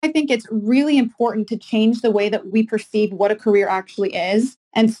I think it's really important to change the way that we perceive what a career actually is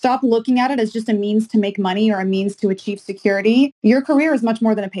and stop looking at it as just a means to make money or a means to achieve security. Your career is much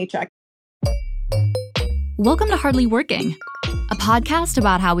more than a paycheck. Welcome to Hardly Working, a podcast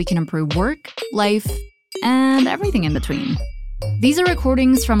about how we can improve work, life, and everything in between. These are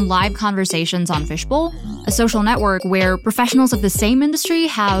recordings from live conversations on Fishbowl, a social network where professionals of the same industry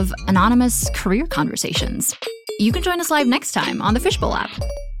have anonymous career conversations. You can join us live next time on the Fishbowl app.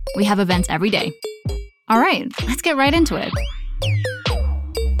 We have events every day. All right, let's get right into it.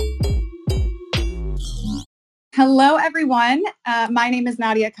 Hello, everyone. My name is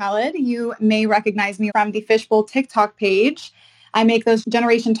Nadia Khaled. You may recognize me from the Fishbowl TikTok page. I make those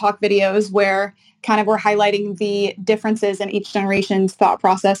generation talk videos where we're highlighting the differences in each generation's thought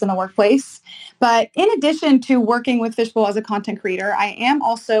process in the workplace. But in addition to working with Fishbowl as a content creator, I am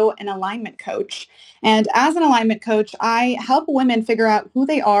also an alignment coach. And as an alignment coach, I help women figure out who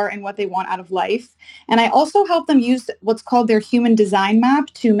they are and what they want out of life. And I also help them use what's called their human design map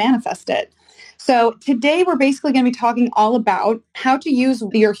to manifest it. So today we're basically going to be talking all about how to use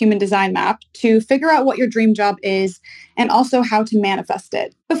your human design map to figure out what your dream job is and also how to manifest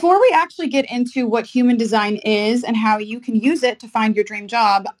it. Before we actually get into what human design is and how you can use it to find your dream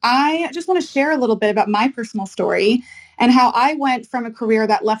job, I just want to share a little bit about my personal story and how I went from a career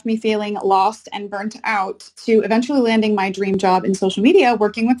that left me feeling lost and burnt out to eventually landing my dream job in social media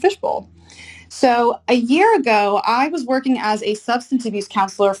working with Fishbowl. So a year ago, I was working as a substance abuse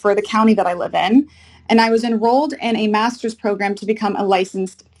counselor for the county that I live in, and I was enrolled in a master's program to become a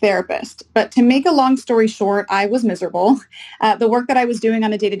licensed therapist. But to make a long story short, I was miserable. The work that I was doing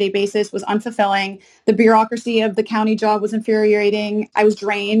on a day-to-day basis was unfulfilling. The bureaucracy of the county job was infuriating. I was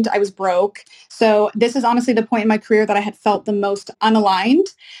drained. I was broke. So this is honestly the point in my career that I had felt the most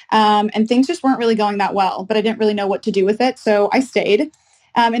unaligned, and things just weren't really going that well, but I didn't really know what to do with it. So I stayed.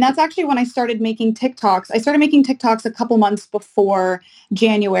 And that's actually when I started making TikToks. I started making TikToks a couple months before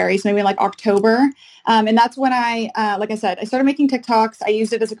January, so maybe like October. And that's when like I said, I started making TikToks. I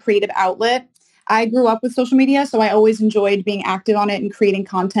used it as a creative outlet. I grew up with social media, so I always enjoyed being active on it and creating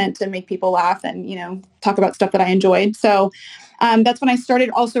content to make people laugh and, talk about stuff that I enjoyed. So that's when I started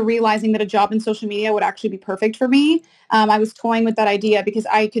also realizing that a job in social media would actually be perfect for me. I was toying with that idea because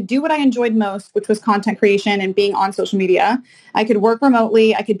I could do what I enjoyed most, which was content creation and being on social media. I could work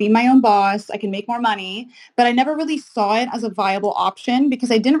remotely. I could be my own boss. I could make more money. But I never really saw it as a viable option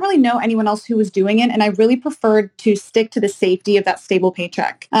because I didn't really know anyone else who was doing it. And I really preferred to stick to the safety of that stable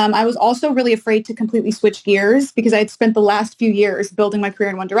paycheck. I was also really afraid to completely switch gears because I had spent the last few years building my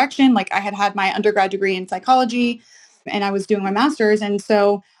career in one direction. Like I had my undergrad degree in psychology and I was doing my master's. And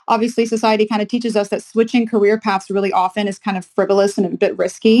so obviously society kind of teaches us that switching career paths really often is kind of frivolous and a bit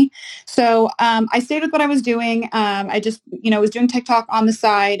risky. So I stayed with what I was doing. I just, was doing TikTok on the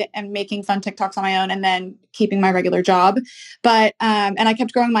side and making fun TikToks on my own and then keeping my regular job. But, and I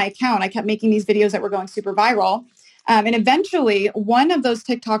kept growing my account. I kept making these videos that were going super viral. And eventually one of those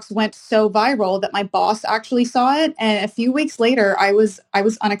TikToks went so viral that my boss actually saw it. And a few weeks later, I was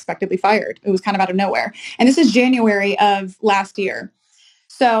unexpectedly fired. It was kind of out of nowhere. And this is January of last year.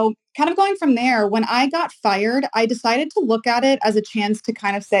 So kind of going from there, when I got fired, I decided to look at it as a chance to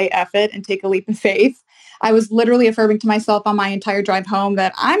kind of say F it and take a leap of faith. I was literally affirming to myself on my entire drive home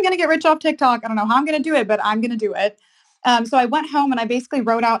that I'm going to get rich off TikTok. I don't know how I'm going to do it, but I'm going to do it. So I went home and I basically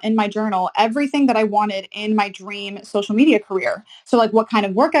wrote out in my journal everything that I wanted in my dream social media career. So like what kind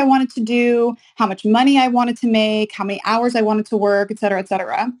of work I wanted to do, how much money I wanted to make, how many hours I wanted to work, et cetera, et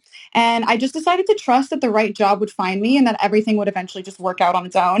cetera. And I just decided to trust that the right job would find me and that everything would eventually just work out on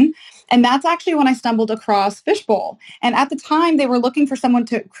its own. And that's actually when I stumbled across Fishbowl. And at the time, they were looking for someone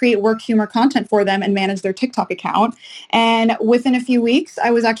to create work humor content for them and manage their TikTok account. And within a few weeks,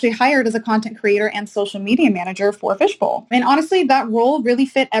 I was actually hired as a content creator and social media manager for Fishbowl. And honestly, that role really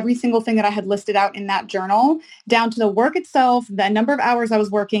fit every single thing that I had listed out in that journal, down to the work itself, the number of hours I was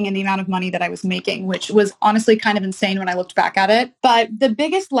working, and the amount of money that I was making, which was honestly kind of insane when I looked back at it. But the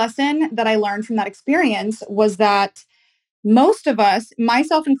biggest lesson that I learned from that experience was that most of us,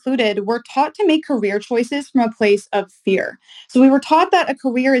 myself included, were taught to make career choices from a place of fear. So we were taught that a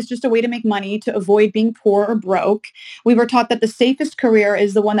career is just a way to make money to avoid being poor or broke. We were taught that the safest career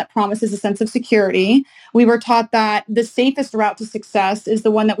is the one that promises a sense of security. We were taught that the safest route to success is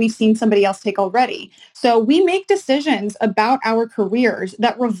the one that we've seen somebody else take already. So we make decisions about our careers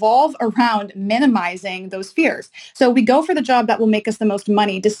that revolve around minimizing those fears. So we go for the job that will make us the most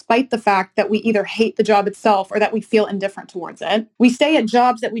money, despite the fact that we either hate the job itself or that we feel indifferent towards it. We stay at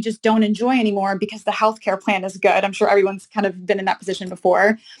jobs that we just don't enjoy anymore because the healthcare plan is good. I'm sure everyone's kind of been in that position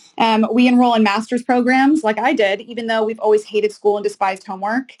before. We enroll in master's programs like I did, even though we've always hated school and despised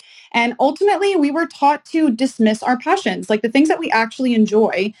homework. And ultimately, we were taught to dismiss our passions, like the things that we actually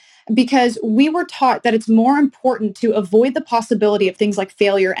enjoy, because we were taught that it's more important to avoid the possibility of things like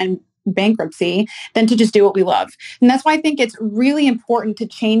failure and bankruptcy than to just do what we love. And that's why I think it's really important to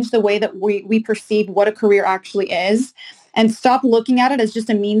change the way that we perceive what a career actually is and stop looking at it as just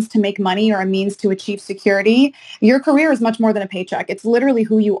a means to make money or a means to achieve security. Your career is much more than a paycheck. It's literally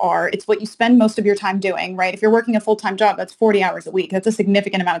who you are. It's what you spend most of your time doing, right? If you're working a full-time job, that's 40 hours a week. That's a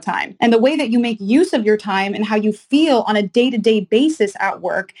significant amount of time. And the way that you make use of your time and how you feel on a day-to-day basis at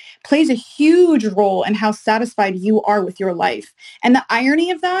work plays a huge role in how satisfied you are with your life. And the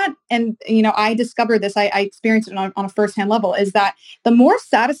irony of that, and I discovered this, I experienced it on a firsthand level, is that the more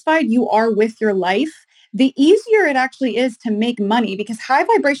satisfied you are with your life, the easier it actually is to make money, because high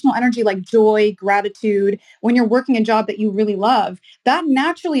vibrational energy like joy, gratitude, when you're working a job that you really love, that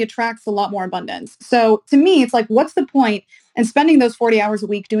naturally attracts a lot more abundance. So to me, it's like, what's the point in spending those 40 hours a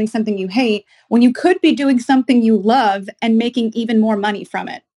week doing something you hate when you could be doing something you love and making even more money from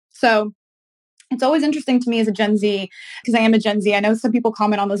it? So it's always interesting to me as a Gen Z, because I am a Gen Z. I know some people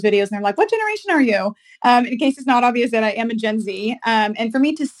comment on those videos and they're like, what generation are you? In case it's not obvious that I am a Gen Z. And for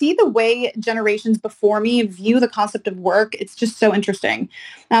me to see the way generations before me view the concept of work, it's just so interesting.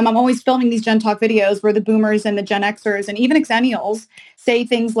 I'm always filming these Gen Talk videos where the boomers and the Gen Xers and even Xennials say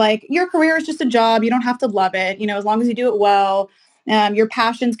things like, your career is just a job. You don't have to love it. As long as you do it well. Your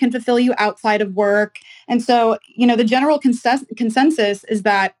passions can fulfill you outside of work. And so, the general consensus is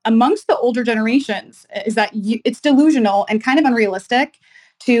that amongst the older generations is that it's delusional and kind of unrealistic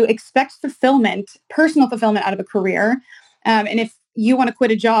to expect personal fulfillment out of a career. And if you want to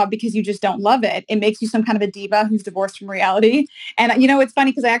quit a job because you just don't love it, it makes you some kind of a diva who's divorced from reality. And, it's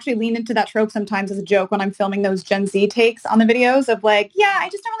funny because I actually lean into that trope sometimes as a joke when I'm filming those Gen Z takes on the videos of like, yeah, I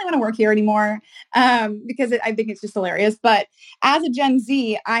just don't really want to work here anymore, because I think it's just hilarious. But as a Gen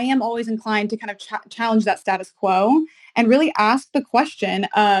Z, I am always inclined to kind of challenge that status quo and really ask the question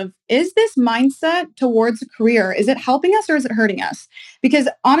of, is this mindset towards a career, is it helping us or is it hurting us? Because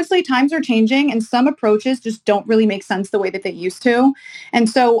honestly, times are changing and some approaches just don't really make sense the way that they used to. And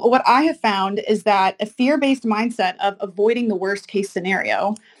so what I have found is that a fear-based mindset of avoiding the worst case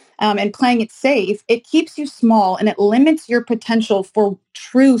scenario and playing it safe, it keeps you small and it limits your potential for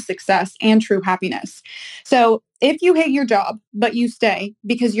true success and true happiness. So if you hate your job, but you stay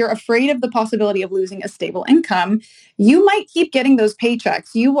because you're afraid of the possibility of losing a stable income, you might keep getting those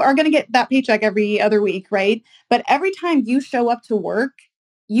paychecks. You are going to get that paycheck every other week, right? But every time you show up to work,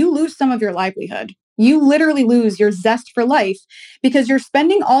 you lose some of your livelihood. You literally lose your zest for life because you're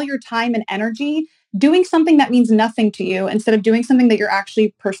spending all your time and energy doing something that means nothing to you instead of doing something that you're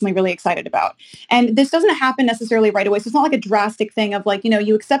actually personally really excited about. And this doesn't happen necessarily right away. So it's not like a drastic thing of like,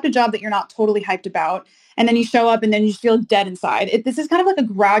 you accept a job that you're not totally hyped about, and then you show up and then you just feel dead inside. This is kind of like a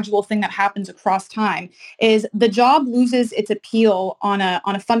gradual thing that happens across time, is the job loses its appeal on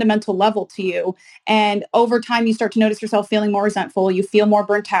a fundamental level to you. And over time, you start to notice yourself feeling more resentful. You feel more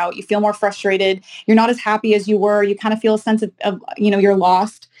burnt out. You feel more frustrated. You're not as happy as you were. You kind of feel a sense of you're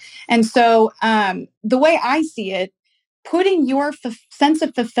lost. And so the way I see it, putting your sense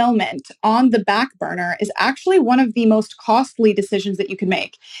of fulfillment on the back burner is actually one of the most costly decisions that you can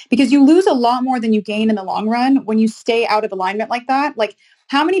make, because you lose a lot more than you gain in the long run when you stay out of alignment like that. Like,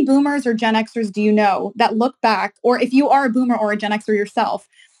 how many boomers or Gen Xers do you know that look back, or if you are a boomer or a Gen Xer yourself,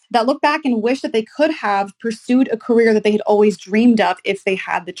 that look back and wish that they could have pursued a career that they had always dreamed of if they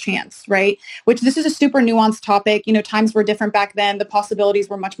had the chance, right? Which, this is a super nuanced topic. Times were different back then. The possibilities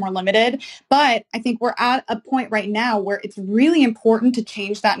were much more limited. But I think we're at a point right now where it's really important to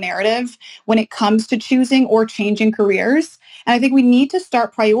change that narrative when it comes to choosing or changing careers. And I think we need to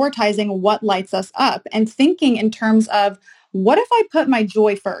start prioritizing what lights us up and thinking in terms of, what if I put my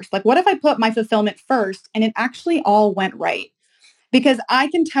joy first? Like, what if I put my fulfillment first and it actually all went right? Because I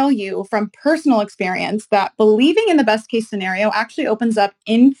can tell you from personal experience that believing in the best case scenario actually opens up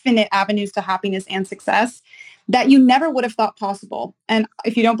infinite avenues to happiness and success that you never would have thought possible. And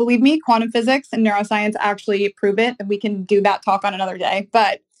if you don't believe me, quantum physics and neuroscience actually prove it. And we can do that talk on another day.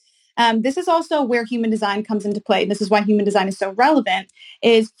 But this is also where human design comes into play. And this is why human design is so relevant,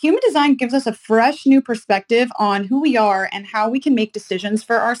 is human design gives us a fresh new perspective on who we are and how we can make decisions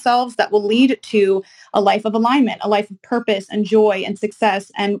for ourselves that will lead to a life of alignment, a life of purpose and joy and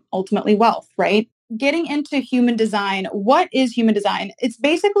success and ultimately wealth, right? Getting into human design, what is human design? It's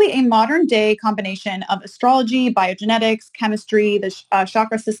basically a modern day combination of astrology, biogenetics, chemistry, the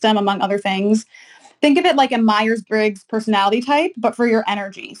chakra system, among other things, Think of it like a Myers-Briggs personality type, but for your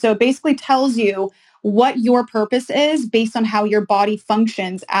energy. So it basically tells you what your purpose is based on how your body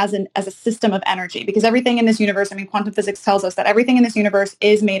functions as a system of energy. Because everything in this universe, I mean, quantum physics tells us that everything in this universe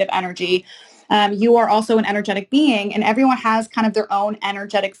is made of energy. You are also an energetic being, and everyone has kind of their own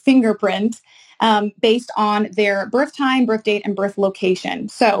energetic fingerprint based on their birth time, birth date, and birth location.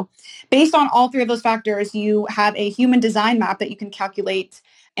 So based on all three of those factors, you have a human design map that you can calculate,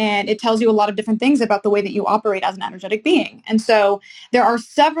 and it tells you a lot of different things about the way that you operate as an energetic being. And so there are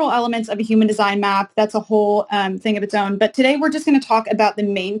several elements of a human design map. That's a whole thing of its own. But today we're just going to talk about the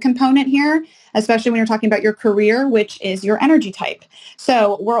main component here, especially when you're talking about your career, which is your energy type.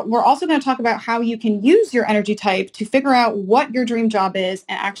 So we're also going to talk about how you can use your energy type to figure out what your dream job is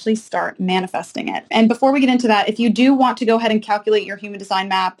and actually start manifesting it. And before we get into that, if you do want to go ahead and calculate your human design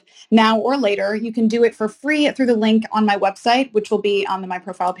map now or later, you can do it for free through the link on my website, which will be on my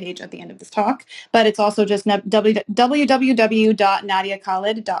profile page at the end of this talk. But it's also just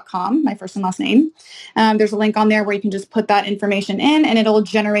www.nadiakhaled.com, my first and last name. There's a link on there where you can just put that information in and it'll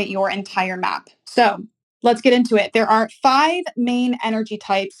generate your entire map. So let's get into it. There are 5 main energy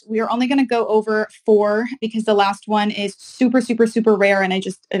types. We are only going to go over 4 because the last one is super, super, super rare. And I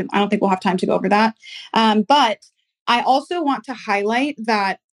don't think we'll have time to go over that. But I also want to highlight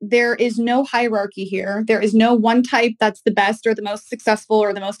that there is no hierarchy here. There is no one type that's the best or the most successful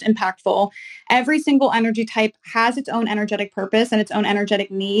or the most impactful. Every single energy type has its own energetic purpose and its own energetic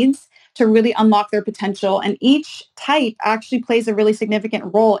needs to really unlock their potential. And each type actually plays a really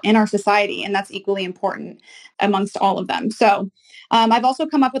significant role in our society. And that's equally important amongst all of them. So I've also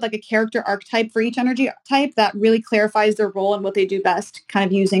come up with like a character archetype for each energy type that really clarifies their role and what they do best, kind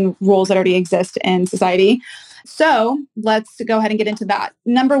of using roles that already exist in society. So let's go ahead and get into that.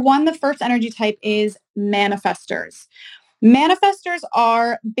 Number 1, the first energy type is manifestors. Manifestors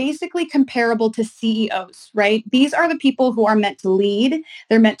are basically comparable to CEOs, right? These are the people who are meant to lead.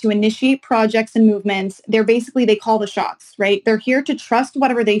 They're meant to initiate projects and movements. They call the shots, right? They're here to trust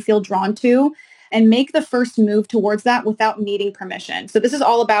whatever they feel drawn to and make the first move towards that without needing permission. So this is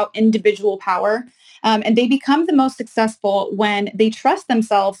all about individual power. And they become the most successful when they trust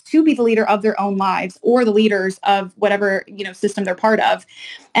themselves to be the leader of their own lives or the leaders of whatever, system they're part of.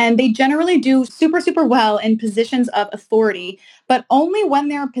 And they generally do super, super well in positions of authority, but only when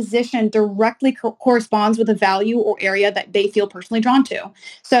their position directly corresponds with a value or area that they feel personally drawn to.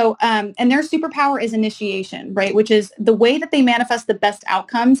 So, and their superpower is initiation, right? Which is the way that they manifest the best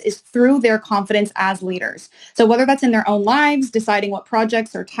outcomes is through their confidence as leaders. So whether that's in their own lives, deciding what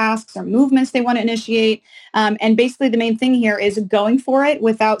projects or tasks or movements they want to initiate, and basically the main thing here is going for it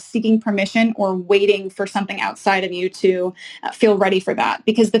without seeking permission or waiting for something outside of you to feel ready for that.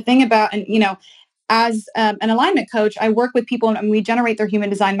 Because the thing about, as an alignment coach, I work with people and we generate their human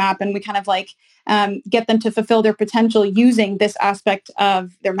design map and we kind of like get them to fulfill their potential using this aspect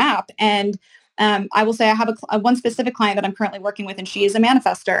of their map. And I will say I have one specific client that I'm currently working with, and she is a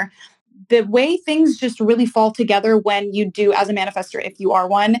manifestor. The way things just really fall together when you do, as a manifestor, if you are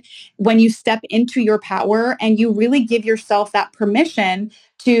one, when you step into your power and you really give yourself that permission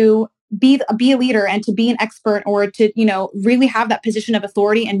to be a leader and to be an expert, or to, really have that position of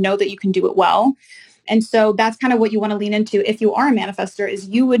authority and know that you can do it well. And so that's kind of what you want to lean into if you are a manifestor, is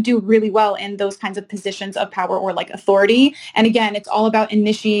you would do really well in those kinds of positions of power or like authority. And again, it's all about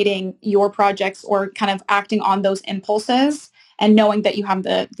initiating your projects or kind of acting on those impulses and knowing that you have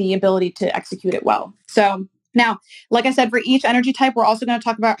the ability to execute it well. So now, like I said, for each energy type, we're also going to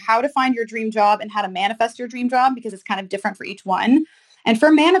talk about how to find your dream job and how to manifest your dream job, because it's kind of different for each one. And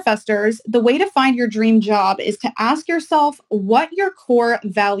for manifestors, the way to find your dream job is to ask yourself what your core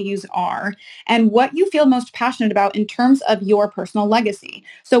values are and what you feel most passionate about in terms of your personal legacy.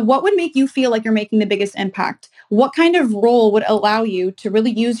 So what would make you feel like you're making the biggest impact? What kind of role would allow you to really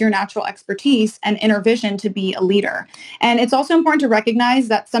use your natural expertise and inner vision to be a leader? And it's also important to recognize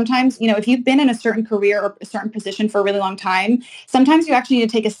that sometimes, if you've been in a certain career or a certain position for a really long time, sometimes you actually need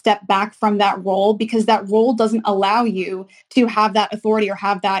to take a step back from that role, because that role doesn't allow you to have that authority or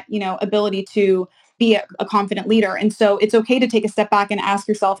have that, ability to be a confident leader. And so it's okay to take a step back and ask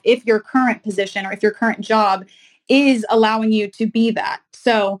yourself if your current position or if your current job is allowing you to be that.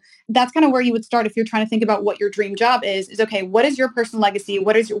 So that's kind of where you would start if you're trying to think about what your dream job is okay, what is your personal legacy?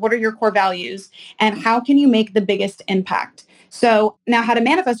 What are your core values? And how can you make the biggest impact? So now, how to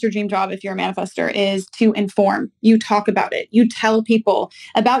manifest your dream job if you're a manifestor is to inform. You talk about it. You tell people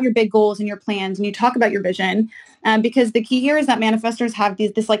about your big goals and your plans, and you talk about your vision. Because the key here is that manifestors have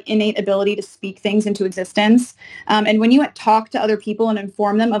this like innate ability to speak things into existence. And when you talk to other people and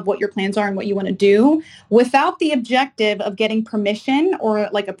inform them of what your plans are and what you want to do, without the objective of getting permission or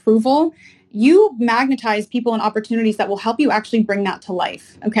like approval, you magnetize people and opportunities that will help you actually bring that to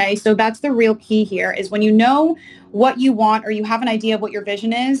life. Okay. So that's the real key here is when you know what you want or you have an idea of what your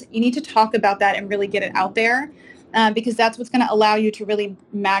vision is, you need to talk about that and really get it out there. Because that's what's going to allow you to really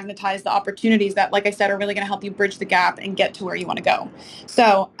magnetize the opportunities that, like I said, are really going to help you bridge the gap and get to where you want to go.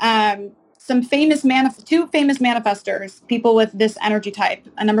 So, two famous manifestors, people with this energy type.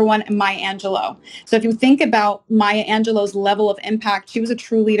 Number one, Maya Angelou. So if you think about Maya Angelou's level of impact, she was a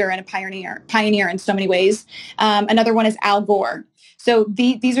true leader and a pioneer in so many ways. Another one is Al Gore. So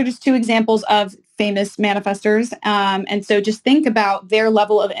these are just two examples of famous manifestors. And so just think about their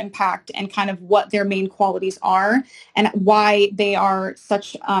level of impact and kind of what their main qualities are and why they are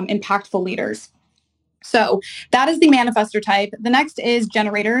such impactful leaders. So that is the manifestor type. The next is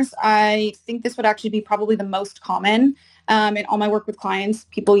generators. I think this would actually be probably the most common in all my work with clients.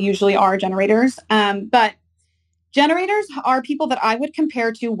 People usually are generators. But generators are people that I would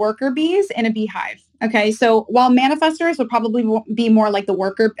compare to worker bees in a beehive. Okay, so while manifestors would probably be more like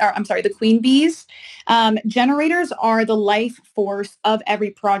the queen bees, generators are the life force of every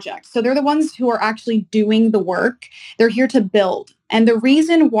project. So they're the ones who are actually doing the work. They're here to build. And the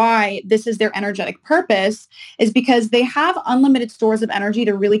reason why this is their energetic purpose is because they have unlimited stores of energy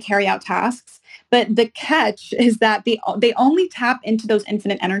to really carry out tasks. But the catch is that they only tap into those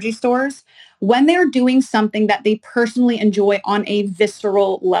infinite energy stores when they're doing something that they personally enjoy on a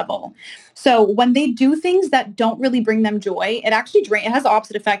visceral level. So when they do things that don't really bring them joy, it has the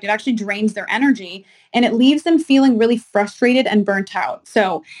opposite effect. It actually drains their energy and it leaves them feeling really frustrated and burnt out.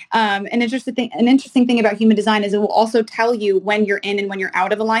 So an interesting thing about human design is it will also tell you when you're in and when you're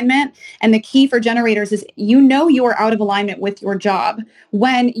out of alignment. And the key for generators is you are out of alignment with your job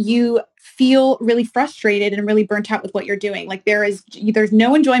when you feel really frustrated and really burnt out with what you're doing. Like there's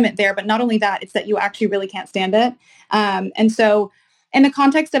no enjoyment there, but not only that, it's that you actually really can't stand it. And so in the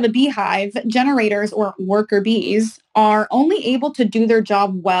context of a beehive, generators or worker bees are only able to do their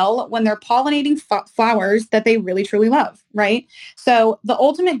job well when they're pollinating flowers that they really truly love, right? So the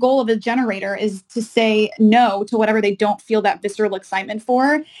ultimate goal of a generator is to say no to whatever they don't feel that visceral excitement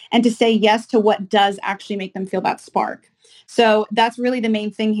for and to say yes to what does actually make them feel that spark. So that's really the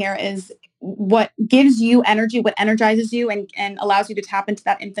main thing here is what gives you energy, what energizes you and allows you to tap into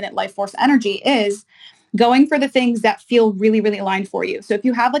that infinite life force energy is going for the things that feel really, really aligned for you. So if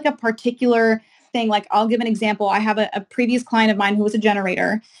you have like a particular thing, like I'll give an example. I have a previous client of mine who was a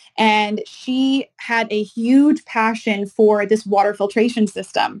generator and she had a huge passion for this water filtration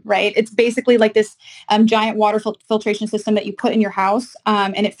system, right? It's basically like this giant water filtration system that you put in your house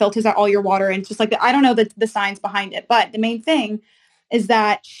and it filters out all your water. And it's just like, I don't know the science behind it, but the main thing is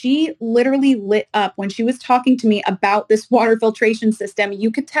that she literally lit up when she was talking to me about this water filtration system.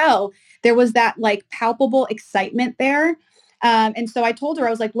 You could tell there was that like palpable excitement there. And so I told her, I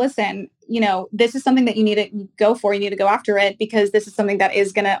was like, listen, this is something that you need to go for. You need to go after it because this is something that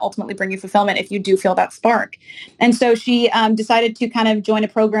is going to ultimately bring you fulfillment if you do feel that spark. And so she decided to kind of join a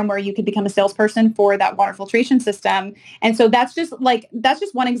program where you could become a salesperson for that water filtration system. And so that's just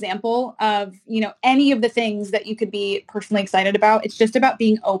one example of, any of the things that you could be personally excited about. It's just about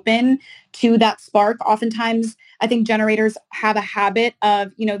being open to that spark. Oftentimes, I think generators have a habit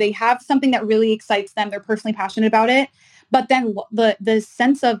of, they have something that really excites them. They're personally passionate about it. But then the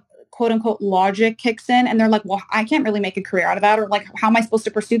sense of quote unquote logic kicks in and they're like, well, I can't really make a career out of that. Or like, how am I supposed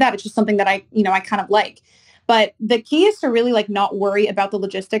to pursue that? It's just something that I kind of like. But the key is to really like not worry about the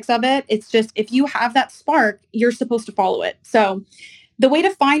logistics of it. It's just, if you have that spark, you're supposed to follow it. So the way to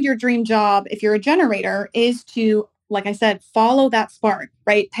find your dream job, if you're a generator, is to, like I said, follow that spark,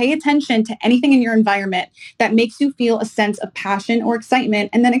 right? Pay attention to anything in your environment that makes you feel a sense of passion or excitement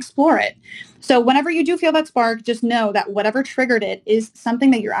and then explore it. So whenever you do feel that spark, just know that whatever triggered it is something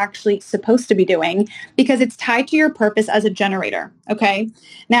that you're actually supposed to be doing because it's tied to your purpose as a generator. Okay.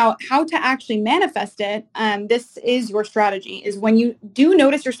 Now, how to actually manifest it, this is your strategy, is when you do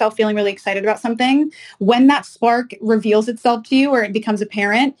notice yourself feeling really excited about something, when that spark reveals itself to you or it becomes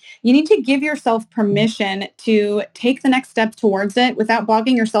apparent, you need to give yourself permission to take the next step towards it without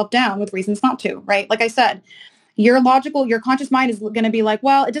bogging yourself down with reasons not to, right? Like I said, your conscious mind is going to be like,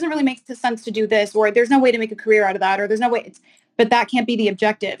 well, it doesn't really make sense to do this, or there's no way to make a career out of that, or there's no way. But that can't be the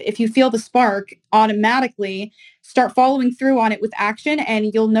objective. If you feel the spark, automatically start following through on it with action,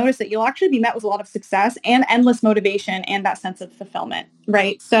 and you'll notice that you'll actually be met with a lot of success and endless motivation and that sense of fulfillment,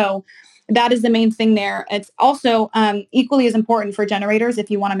 right? So that is the main thing there. It's also equally as important for generators, if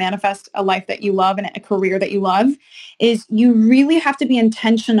you want to manifest a life that you love and a career that you love, is you really have to be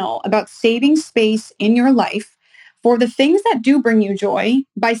intentional about saving space in your life for the things that do bring you joy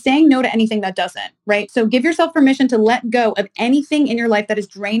by saying no to anything that doesn't, right? So give yourself permission to let go of anything in your life that is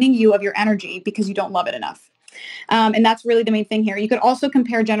draining you of your energy because you don't love it enough. And that's really the main thing here. You could also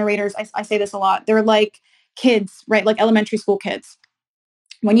compare generators. I say this a lot. They're like kids, right? Like elementary school kids.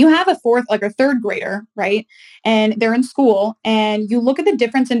 When you have a fourth, like a third grader, right? And they're in school and you look at the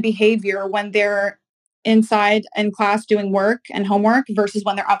difference in behavior when they're inside in class doing work and homework versus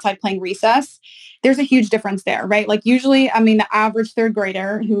when they're outside playing recess, there's a huge difference there, right? Like usually, I mean, the average third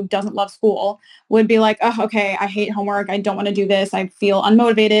grader who doesn't love school would be like, oh, okay, I hate homework. I don't want to do this. I feel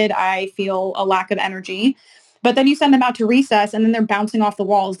unmotivated. I feel a lack of energy. But then you send them out to recess and then they're bouncing off the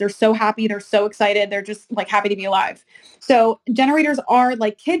walls. They're so happy. They're so excited. They're just like happy to be alive. So generators are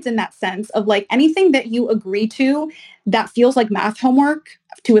like kids in that sense of like anything that you agree to that feels like math homework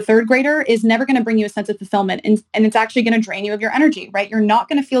to a third grader is never going to bring you a sense of fulfillment. And it's actually going to drain you of your energy, right? You're not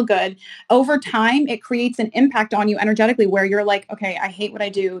going to feel good. Over time, it creates an impact on you energetically where you're like, okay, I hate what I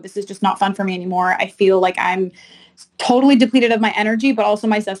do. This is just not fun for me anymore. I feel like I'm totally depleted of my energy, but also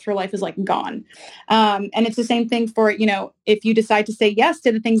my zest for life is like gone. And it's the same thing for, if you decide to say yes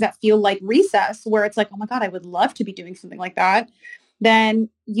to the things that feel like recess, where it's like, oh my God, I would love to be doing something like that. Then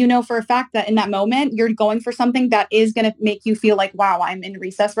you know for a fact that in that moment, you're going for something that is going to make you feel like, wow, I'm in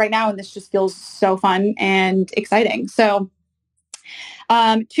recess right now. And this just feels so fun and exciting. So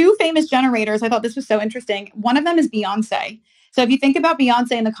two famous generators, I thought this was so interesting. One of them is Beyonce. So if you think about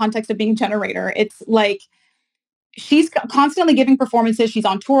Beyonce in the context of being a generator, it's like, she's constantly giving performances. She's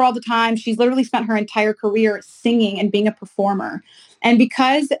on tour all the time. She's literally spent her entire career singing and being a performer. And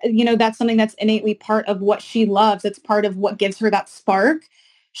because, that's something that's innately part of what she loves, it's part of what gives her that spark.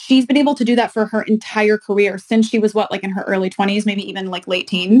 She's been able to do that for her entire career since she was like in her early 20s, maybe even like late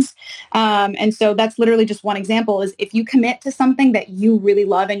teens. And so that's literally just one example is if you commit to something that you really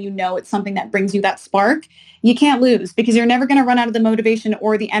love and it's something that brings you that spark, you can't lose because you're never going to run out of the motivation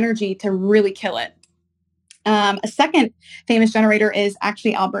or the energy to really kill it. A second famous generator is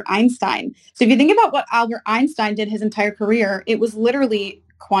actually Albert Einstein. So if you think about what Albert Einstein did his entire career, it was literally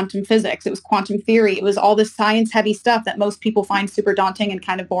quantum physics. It was quantum theory. It was all this science heavy stuff that most people find super daunting and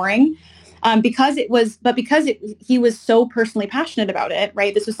kind of boring. Because he was so personally passionate about it,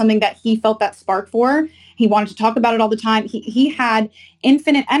 right? This was something that he felt that spark for. He wanted to talk about it all the time. He had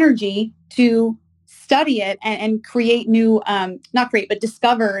infinite energy to study it and create new, not create, but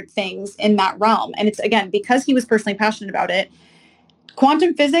discover things in that realm. And it's, again, because he was personally passionate about it.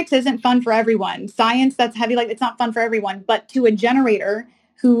 Quantum physics isn't fun for everyone. Science that's heavy, like it's not fun for everyone. But to a generator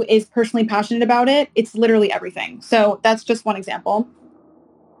who is personally passionate about it, it's literally everything. So that's just one example.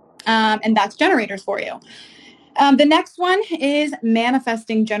 And that's generators for you. The next one is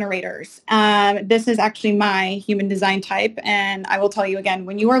manifesting generators. This is actually my human design type. And I will tell you again,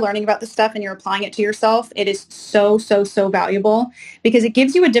 when you are learning about this stuff and you're applying it to yourself, it is so, so, so valuable because it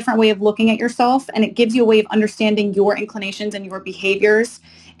gives you a different way of looking at yourself and it gives you a way of understanding your inclinations and your behaviors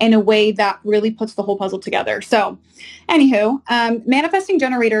in a way that really puts the whole puzzle together. So anywho, manifesting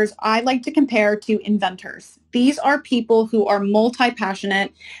generators, I like to compare to inventors. These are people who are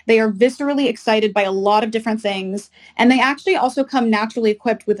multi-passionate. They are viscerally excited by a lot of different things. And they actually also come naturally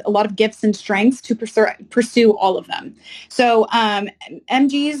equipped with a lot of gifts and strengths to pursue all of them. So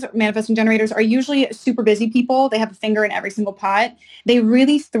MGs, manifesting generators, are usually super busy people. They have a finger in every single pot. They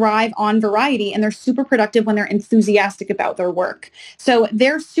really thrive on variety and they're super productive when they're enthusiastic about their work. So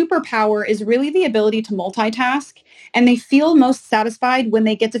their superpower is really the ability to multitask. And they feel most satisfied when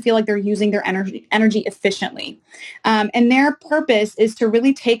they get to feel like they're using their energy efficiently. And their purpose is to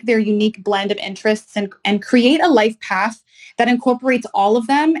really take their unique blend of interests and create a life path that incorporates all of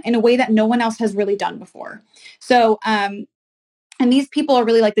them in a way that no one else has really done before. So, and these people are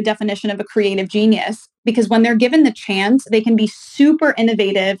really like the definition of a creative genius because when they're given the chance, they can be super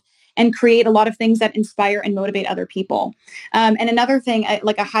innovative and create a lot of things that inspire and motivate other people. And another thing,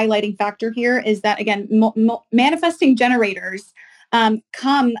 like a highlighting factor here is that, again, manifesting generators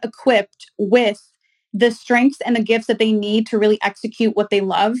come equipped with the strengths and the gifts that they need to really execute what they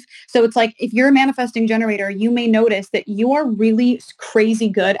love. So it's like, if you're a manifesting generator, you may notice that you are really crazy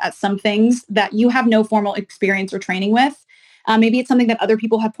good at some things that you have no formal experience or training with. Maybe it's something that other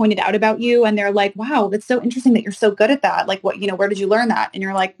people have pointed out about you and they're like, wow, that's so interesting that you're so good at that. Like where did you learn that? And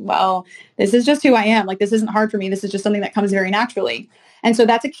you're like, well, this is just who I am. Like, this isn't hard for me. This is just something that comes very naturally. And so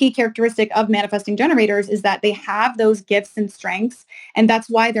that's a key characteristic of manifesting generators is that they have those gifts and strengths. And that's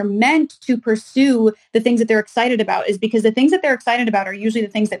why they're meant to pursue the things that they're excited about is because the things that they're excited about are usually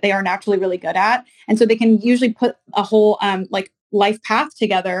the things that they are naturally really good at. And so they can usually put a whole, life path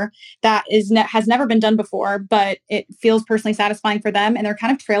together that has never been done before, but it feels personally satisfying for them. And they're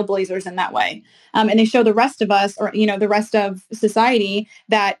kind of trailblazers in that way. And they show the rest of us, or, the rest of society,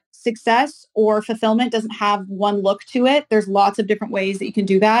 that success or fulfillment doesn't have one look to it. There's lots of different ways that you can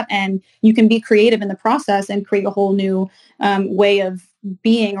do that. And you can be creative in the process and create a whole new way of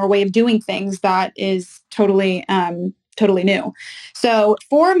being or way of doing things that is totally new. So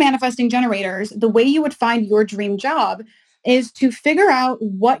for manifesting generators, the way you would find your dream job is to figure out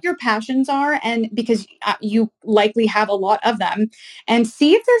what your passions are, and because you likely have a lot of them, and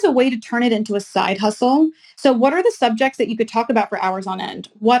see if there's a way to turn it into a side hustle. So what are the subjects that you could talk about for hours on end?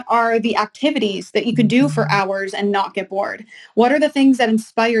 What are the activities that you could do for hours and not get bored? What are the things that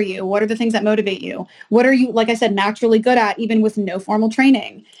inspire you? What are the things that motivate you? What are you, like I said, naturally good at, even with no formal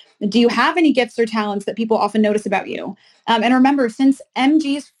training? Do you have any gifts or talents that people often notice about you? And remember, since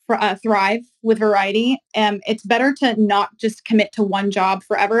MGs thrive with variety, it's better to not just commit to one job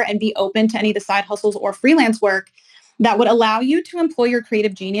forever and be open to any of the side hustles or freelance work that would allow you to employ your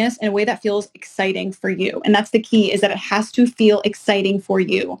creative genius in a way that feels exciting for you. And that's the key, is that it has to feel exciting for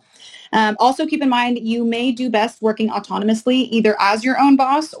you. Also, keep in mind, you may do best working autonomously, either as your own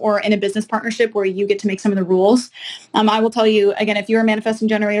boss or in a business partnership where you get to make some of the rules. I will tell you, again, if you're a manifesting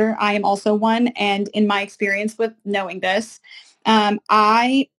generator, I am also one. And in my experience with knowing this,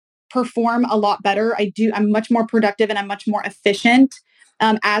 I perform a lot better. I'm much more productive and I'm much more efficient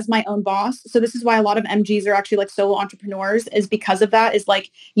as my own boss. So this is why a lot of MGs are actually like solo entrepreneurs, is because of that. Is like,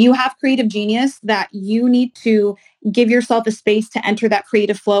 you have creative genius that you need to give yourself a space to enter that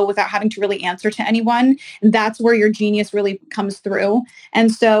creative flow without having to really answer to anyone. And that's where your genius really comes through.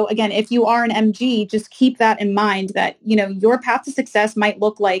 And so again, if you are an MG, just keep that in mind, that, your path to success might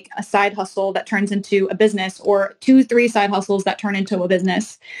look like a side hustle that turns into a business, or 2-3 side hustles that turn into a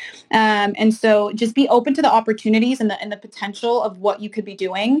business. And so just be open to the opportunities and the potential of what you could be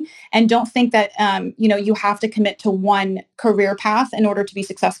doing. And don't think that, you have to commit to one career path in order to be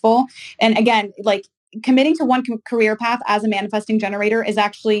successful. And again, like, committing to one career path as a manifesting generator is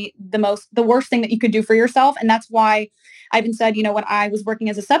actually the worst thing that you could do for yourself. And that's why I even said, when I was working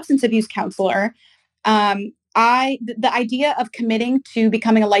as a substance abuse counselor, the idea of committing to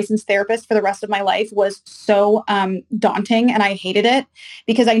becoming a licensed therapist for the rest of my life was so daunting, and I hated it,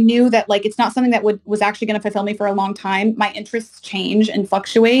 because I knew that, like, it's not something that was actually going to fulfill me for a long time. My interests change and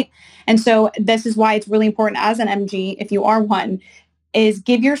fluctuate. And so this is why it's really important as an MG, if you are one, is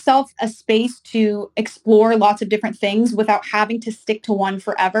give yourself a space to explore lots of different things without having to stick to one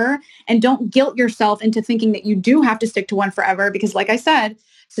forever. And don't guilt yourself into thinking that you do have to stick to one forever, because, like I said,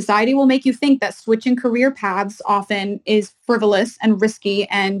 society will make you think that switching career paths often is frivolous and risky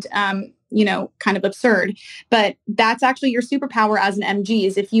and, kind of absurd. But that's actually your superpower as an MG,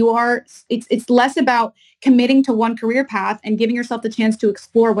 is if you are, it's less about committing to one career path and giving yourself the chance to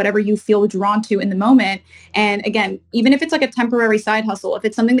explore whatever you feel drawn to in the moment. And again, even if it's like a temporary side hustle, if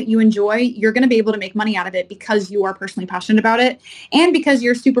it's something that you enjoy, you're going to be able to make money out of it because you are personally passionate about it, and because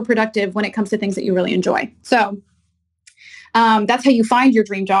you're super productive when it comes to things that you really enjoy. So that's how you find your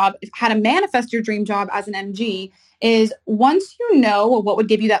dream job. How to manifest your dream job as an MG is, once you know what would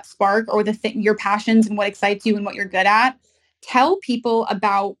give you that spark, or your passions and what excites you and what you're good at, tell people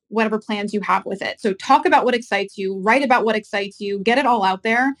about whatever plans you have with it. So talk about what excites you, write about what excites you, get it all out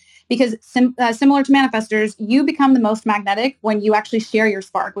there, because similar to manifestors, you become the most magnetic when you actually share your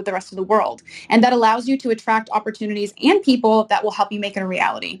spark with the rest of the world. And that allows you to attract opportunities and people that will help you make it a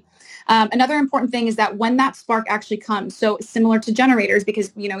reality. Another important thing is that when that spark actually comes, so similar to generators,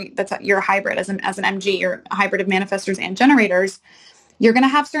 because you're a hybrid as an MG, you're a hybrid of manifestors and generators. You're going to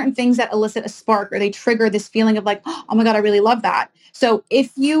have certain things that elicit a spark, or they trigger this feeling of like, oh my God, I really love that. So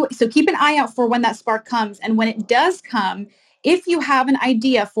keep an eye out for when that spark comes. And when it does come, if you have an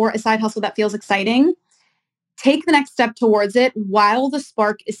idea for a side hustle that feels exciting, take the next step towards it while the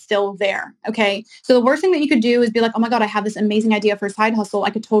spark is still there. Okay. So the worst thing that you could do is be like, oh my God, I have this amazing idea for a side hustle. I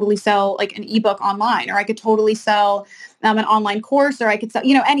could totally sell like an ebook online, or I could totally sell an online course, or I could sell,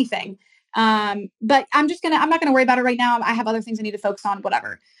 anything. But I'm not going to worry about it right now. I have other things I need to focus on,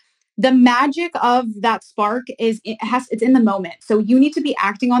 whatever. The magic of that spark is it's in the moment. So you need to be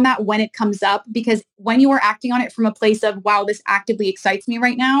acting on that when it comes up, because when you are acting on it from a place of, wow, this actively excites me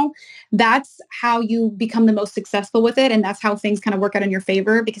right now, that's how you become the most successful with it. And that's how things kind of work out in your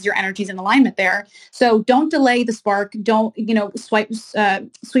favor, because your energy is in alignment there. So don't delay the spark. Don't, sweep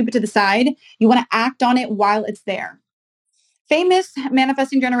it to the side. You want to act on it while it's there. Famous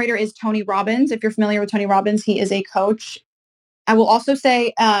manifesting generator is Tony Robbins. If you're familiar with Tony Robbins, he is a coach. I will also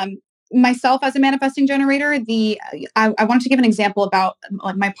say, myself as a manifesting generator, I wanted to give an example about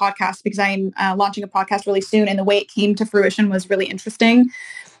my podcast because I'm launching a podcast really soon, and the way it came to fruition was really interesting.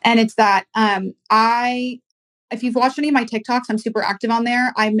 And it's that if you've watched any of my TikToks, I'm super active on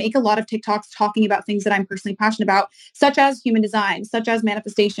there. I make a lot of TikToks talking about things that I'm personally passionate about, such as human design, such as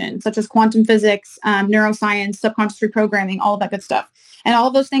manifestation, such as quantum physics, neuroscience, subconscious reprogramming, all of that good stuff. And all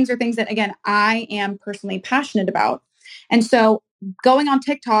of those things are things that, again, I am personally passionate about. And so going on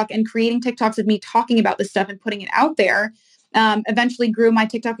TikTok and creating TikToks of me talking about this stuff and putting it out there eventually grew my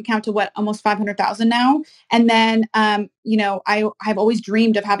TikTok account to almost 500,000 now. And then, I've always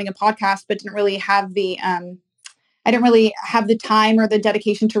dreamed of having a podcast, but I didn't really have the time or the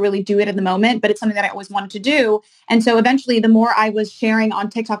dedication to really do it at the moment, but it's something that I always wanted to do. And so eventually, the more I was sharing on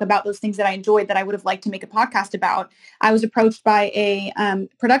TikTok about those things that I enjoyed that I would have liked to make a podcast about, I was approached by a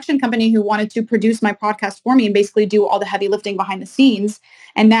production company who wanted to produce my podcast for me and basically do all the heavy lifting behind the scenes.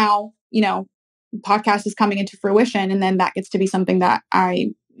 And now, podcast is coming into fruition. And then that gets to be something that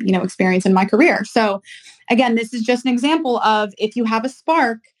I, experience in my career. So again, this is just an example of if you have a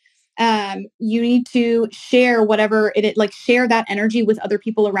spark, you need to share share that energy with other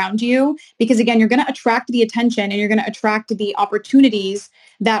people around you, because again, you're going to attract the attention and you're going to attract the opportunities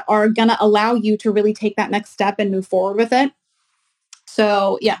that are going to allow you to really take that next step and move forward with it.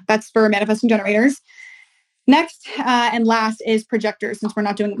 So yeah, that's for manifesting generators. Next and last is projectors. Since we're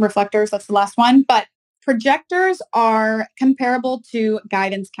not doing reflectors, that's the last one. But projectors are comparable to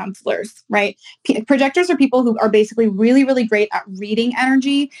guidance counselors, right? Projectors are people who are basically really, really great at reading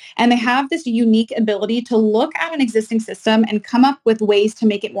energy, and they have this unique ability to look at an existing system and come up with ways to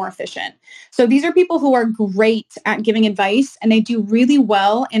make it more efficient. So these are people who are great at giving advice, and they do really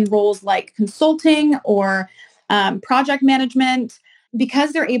well in roles like consulting or project management,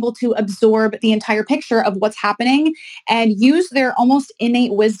 because they're able to absorb the entire picture of what's happening and use their almost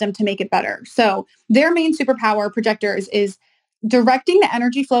innate wisdom to make it better. So their main superpower, projectors, is directing the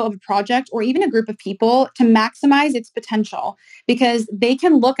energy flow of a project or even a group of people to maximize its potential, because they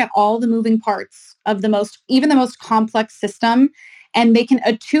can look at all the moving parts of the most complex system, and they can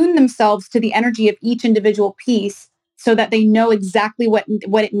attune themselves to the energy of each individual piece so that they know exactly what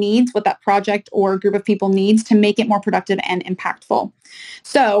it needs, what that project or group of people needs to make it more productive and impactful.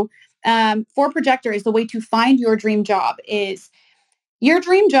 So for projectors, the way to find your dream job is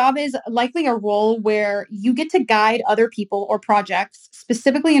likely a role where you get to guide other people or projects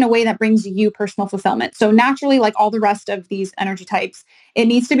specifically in a way that brings you personal fulfillment. So naturally, like all the rest of these energy types, it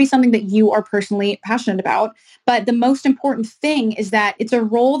needs to be something that you are personally passionate about. But the most important thing is that it's a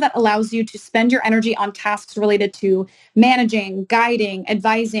role that allows you to spend your energy on tasks related to managing, guiding,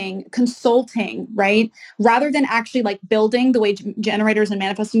 advising, consulting, right? Rather than actually like building the way generators and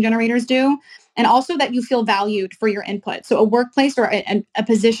manifesting generators do. And also that you feel valued for your input. So a workplace or a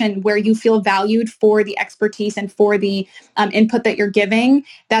position where you feel valued for the expertise and for the input that you're giving,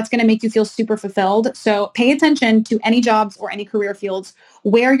 that's going to make you feel super fulfilled. So pay attention to any jobs or any career fields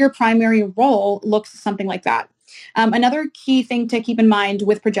where your primary role looks something like that. Another key thing to keep in mind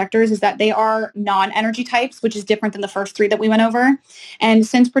with projectors is that they are non-energy types, which is different than the first three that we went over. And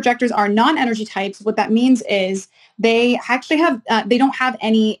since projectors are non-energy types, what that means is they actually they don't have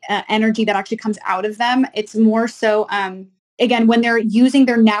any energy that actually comes out of them. It's more so, again, when they're using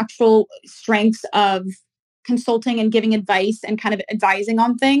their natural strengths of consulting and giving advice and kind of advising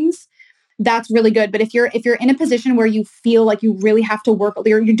on things, that's really good. But if you're in a position where you feel like you really have to work,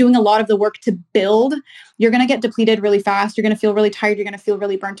 you're doing a lot of the work to build, you're going to get depleted really fast. You're going to feel really tired. You're going to feel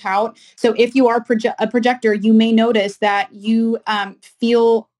really burnt out. So if you are a projector, you may notice that you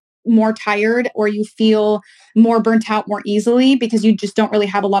feel more tired or you feel more burnt out more easily because you just don't really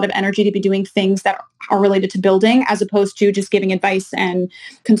have a lot of energy to be doing things that are related to building, as opposed to just giving advice and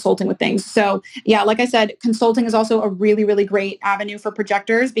consulting with things. So yeah, like I said, consulting is also a really, really great avenue for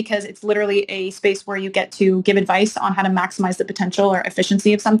projectors because it's literally a space where you get to give advice on how to maximize the potential or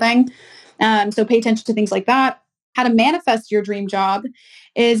efficiency of something. So pay attention to things like that. How to manifest your dream job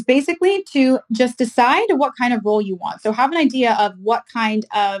is basically to just decide what kind of role you want. So have an idea of what kind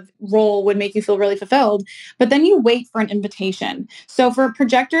of role would make you feel really fulfilled, but then you wait for an invitation. So for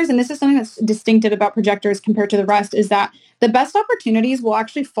projectors, and this is something that's distinctive about projectors compared to the rest, is that the best opportunities will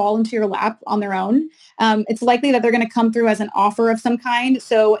actually fall into your lap on their own. It's likely that they're going to come through as an offer of some kind.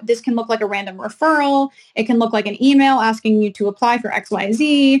 So this can look like a random referral. It can look like an email asking you to apply for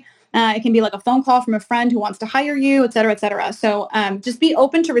XYZ. It can be like a phone call from a friend who wants to hire you, et cetera, et cetera. So just be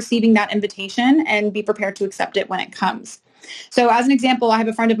open to receiving that invitation and be prepared to accept it when it comes. So as an example, I have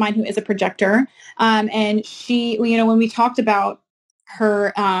a friend of mine who is a projector. And she, when we talked about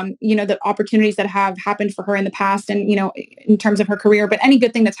her, the opportunities that have happened for her in the past and, in terms of her career, but any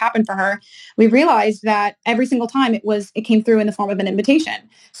good thing that's happened for her, we realized that every single time it came through in the form of an invitation.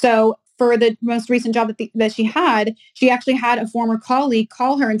 So for the most recent job that she actually had a former colleague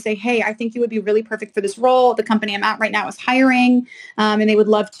call her and say, "Hey, I think you would be really perfect for this role. The company I'm at right now is hiring, and they would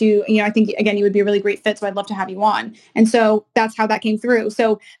love to, I think, again, you would be a really great fit. So I'd love to have you on." And so that's how that came through.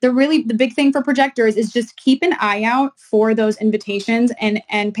 So the big thing for projectors is just keep an eye out for those invitations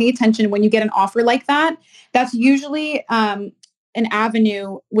and pay attention when you get an offer like that. That's usually an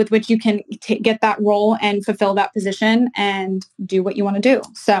avenue with which you can get that role and fulfill that position and do what you want to do.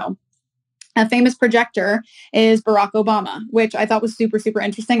 So a famous projector is Barack Obama, which I thought was super, super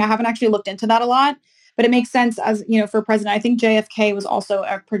interesting. I haven't actually looked into that a lot, but it makes sense as, for president. I think JFK was also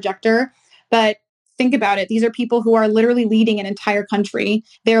a projector, but think about it. These are people who are literally leading an entire country.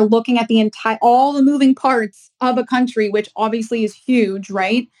 They're looking at all the moving parts of a country, which obviously is huge,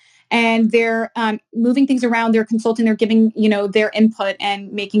 right? And they're moving things around. They're consulting. They're giving, their input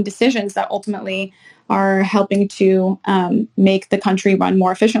and making decisions that ultimately are helping to make the country run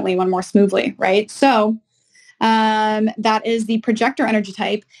more efficiently, run more smoothly, right? So that is the projector energy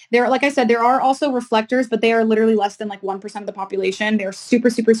type. Like I said, there are also reflectors, but they are literally less than like 1% of the population. They're super,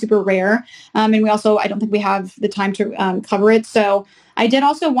 super, super rare. And I don't think we have the time to cover it. So I did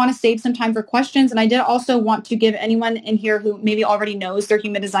also want to save some time for questions. And I did also want to give anyone in here who maybe already knows their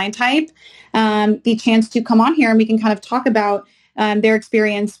human design type the chance to come on here and we can kind of talk about their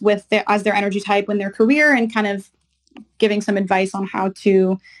experience as their energy type in their career and kind of giving some advice on how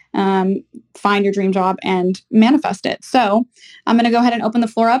to find your dream job and manifest it. So I'm going to go ahead and open the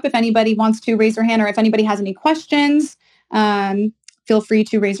floor up. If anybody wants to raise their hand or if anybody has any questions, feel free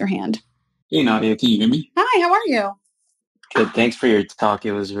to raise your hand. Hey, Nadia, can you hear me? Hi, how are you? Good. Thanks for your talk.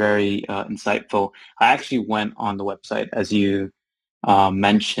 It was very insightful. I actually went on the website as you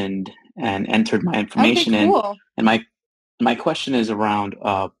mentioned and entered my information Okay, cool. And my question is around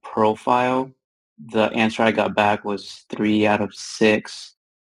profile. The answer I got back was 3 out of 6,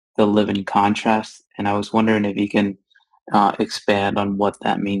 the live-in contrast. And I was wondering if you can expand on what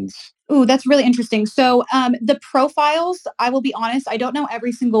that means. Ooh, that's really interesting. So the profiles, I will be honest, I don't know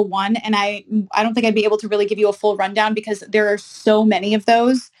every single one. And I don't think I'd be able to really give you a full rundown because there are so many of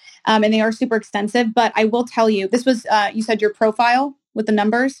those and they are super extensive. But I will tell you, this was, you said your profile with the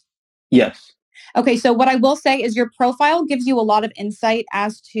numbers? Yes. Okay, so what I will say is your profile gives you a lot of insight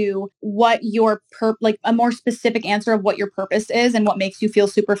as to what your like a more specific answer of what your purpose is and what makes you feel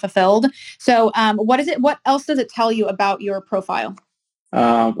super fulfilled. So what is it? What else does it tell you about your profile?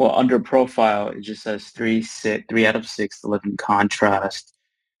 Well, under profile, it just says 3 out of 6 to live in contrast.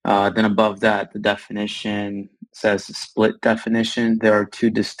 Then above that, the definition says split definition. There are 2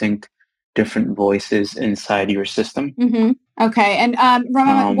 distinct different voices inside your system. Mm-hmm. Okay. And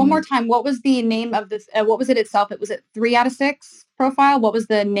remember, one more time, what was the name of this? What was it itself? Was it 3 out of 6 profile? What was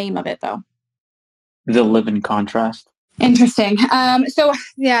the name of it though? The live in contrast. Interesting. So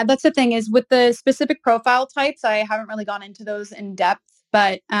yeah, that's the thing is with the specific profile types, I haven't really gone into those in depth,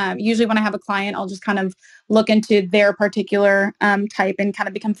 but usually when I have a client, I'll just kind of look into their particular type and kind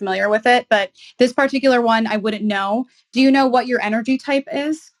of become familiar with it. But this particular one, I wouldn't know. Do you know what your energy type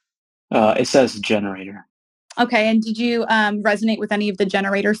is? It says generator. Okay. And did you resonate with any of the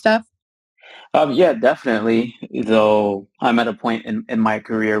generator stuff? Yeah, definitely. Though I'm at a point in my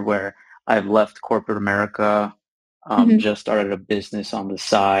career where I've left corporate America, just started a business on the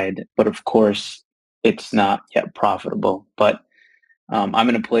side, but of course it's not yet profitable. But I'm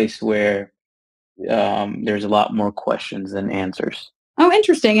in a place where there's a lot more questions than answers. Oh,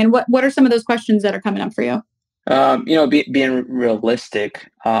 interesting. And what are some of those questions that are coming up for you? Being realistic,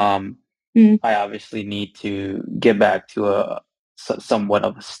 I obviously need to get back to somewhat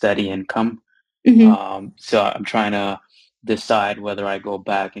of a steady income. So I'm trying to decide whether I go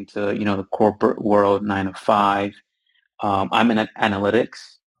back into, the corporate world, 9 to 5. I'm in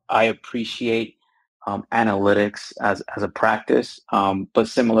analytics. I appreciate analytics as a practice, but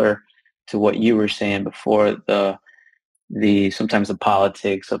similar to what you were saying before, sometimes the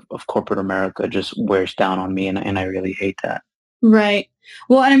politics of corporate America just wears down on me, and I really hate that. Right.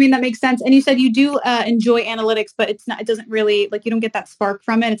 Well, and I mean, that makes sense. And you said you do enjoy analytics, but it doesn't really, like, you don't get that spark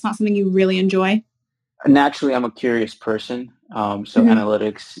from it. It's not something you really enjoy. Naturally, I'm a curious person. So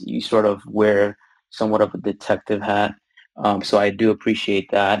analytics, you sort of wear somewhat of a detective hat. So I do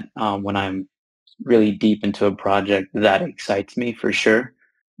appreciate that when I'm really deep into a project that excites me for sure.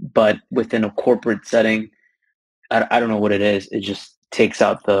 But within a corporate setting, I don't know what it is. It just takes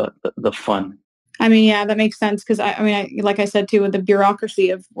out the fun. I mean, yeah, that makes sense because like I said too, the bureaucracy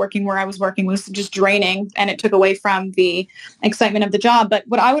of working where I was working was just draining, and it took away from the excitement of the job. But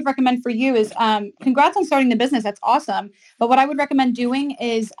what I would recommend for you is, congrats on starting the business. That's awesome. But what I would recommend doing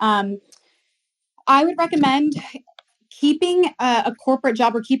is, I would recommend keeping a corporate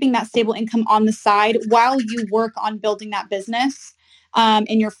job or keeping that stable income on the side while you work on building that business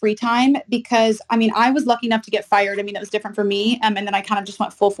in your free time. Because I was lucky enough to get fired. That was different for me. And then I kind of just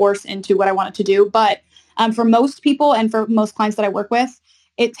went full force into what I wanted to do. But for most people and for most clients that I work with,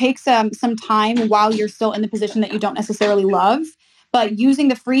 it takes some time while you're still in the position that you don't necessarily love. But using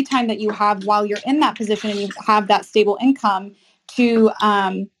the free time that you have while you're in that position and you have that stable income to,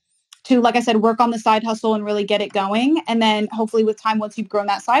 like I said, work on the side hustle and really get it going. And then hopefully with time, once you've grown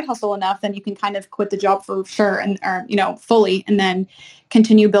that side hustle enough, then you can kind of quit the job for sure or fully, and then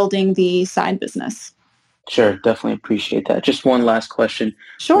continue building the side business. Sure, definitely appreciate that. Just one last question.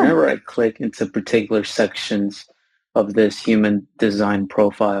 Sure. Whenever I click into particular sections of this human design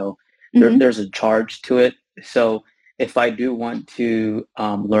profile, there's a charge to it. So if I do want to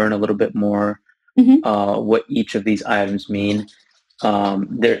learn a little bit more what each of these items mean,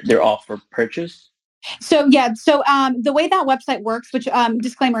 they're all for purchase. So the way that website works, which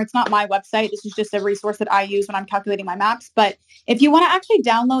disclaimer, it's not my website. This is just a resource that I use when I'm calculating my maps. But if you want to actually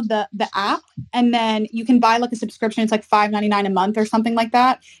download the app, and then you can buy like a subscription, it's like $5.99 a month or something like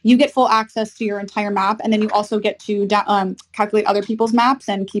that. You get full access to your entire map, and then you also get to calculate other people's maps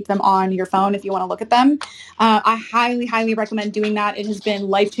and keep them on your phone if you want to look at them. I highly, highly recommend doing that. It has been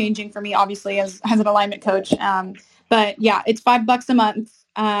life-changing for me, obviously, as an alignment coach. But yeah, it's $5 a month.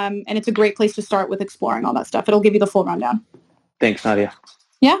 And it's a great place to start with exploring all that stuff. It'll give you the full rundown. Thanks, Nadia.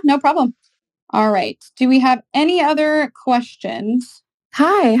 Yeah, no problem. All right. Do we have any other questions?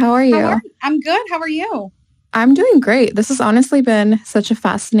 Hi, how are you? I'm good. How are you? I'm doing great. This has honestly been such a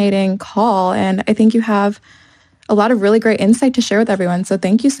fascinating call, and I think you have a lot of really great insight to share with everyone. So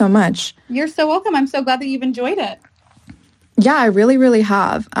thank you so much. You're so welcome. I'm so glad that you've enjoyed it. Yeah, I really, really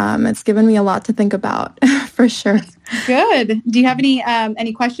have. It's given me a lot to think about, for sure. Good. Do you have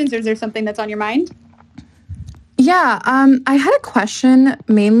any questions, or is there something that's on your mind? Yeah, I had a question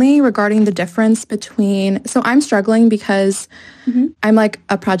mainly regarding the difference between, so I'm struggling because I'm like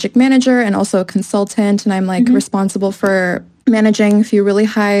a project manager and also a consultant, and I'm like responsible for managing a few really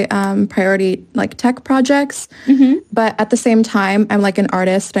high priority like tech projects. But at the same time, I'm like an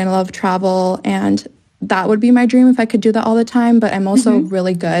artist and I love travel, and that would be my dream if I could do that all the time. But I'm also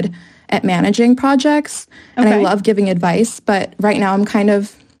really good at managing projects, and I love giving advice. But right now I'm kind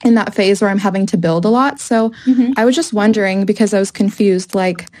of in that phase where I'm having to build a lot. So I was just wondering, because I was confused,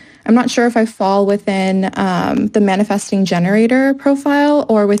 like, I'm not sure if I fall within the manifesting generator profile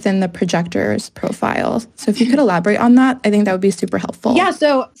or within the projector's profile. So if you could elaborate on that, I think that would be super helpful. Yeah.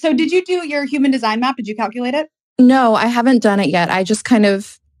 So did you do your human design map? Did you calculate it? No, I haven't done it yet. I just kind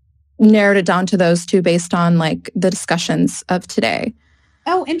of narrowed it down to those two based on like the discussions of today.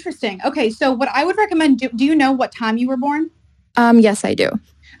 Oh, interesting. Okay. So what I would recommend, do you know what time you were born? Yes, I do.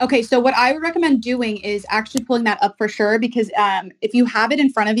 Okay, so what I would recommend doing is actually pulling that up for sure, because if you have it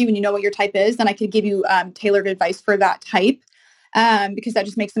in front of you and you know what your type is, then I could give you tailored advice for that type, because that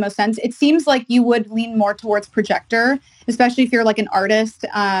just makes the most sense. It seems like you would lean more towards projector, especially if you're like an artist,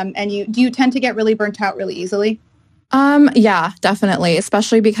 and do you tend to get really burnt out really easily? Yeah, definitely.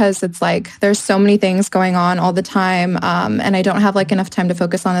 Especially because it's like, there's so many things going on all the time. And I don't have like enough time to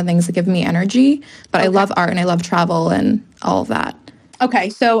focus on the things that give me energy, but I love art and I love travel and all of that.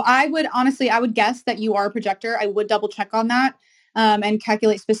 Okay. So I would guess that you are a projector. I would double check on that, and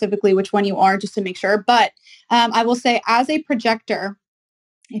calculate specifically which one you are just to make sure. But, I will say, as a projector,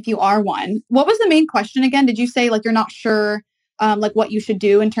 if you are one, what was the main question again? Did you say like, you're not sure, like what you should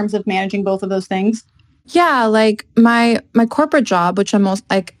do in terms of managing both of those things? Yeah, like my corporate job, which I'm most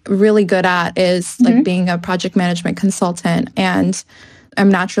like really good at, is like being a project management consultant, and I'm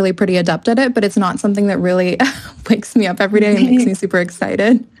naturally pretty adept at it, but it's not something that really wakes me up every day and makes me super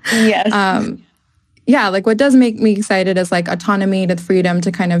excited. Yes. Yeah, like what does make me excited is like autonomy, the freedom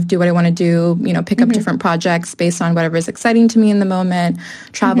to kind of do what I want to do, pick up different projects based on whatever is exciting to me in the moment,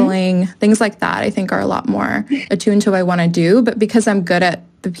 traveling, things like that, I think are a lot more attuned to what I want to do. But because I'm good at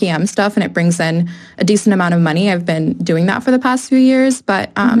the PM stuff and it brings in a decent amount of money, I've been doing that for the past few years,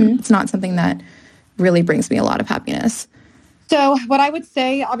 but it's not something that really brings me a lot of happiness. So what I would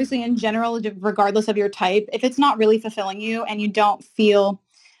say, obviously in general, regardless of your type, if it's not really fulfilling you and you don't feel,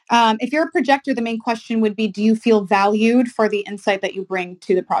 if you're a projector, the main question would be, do you feel valued for the insight that you bring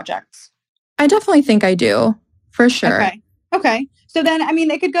to the projects? I definitely think I do, for sure. Okay. So then,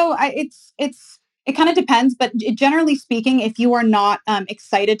 it could go, it's It kind of depends, but generally speaking, if you are not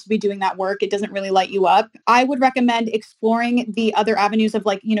excited to be doing that work, it doesn't really light you up. I would recommend exploring the other avenues of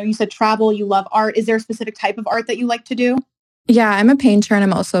like, you said travel, you love art. Is there a specific type of art that you like to do? Yeah, I'm a painter and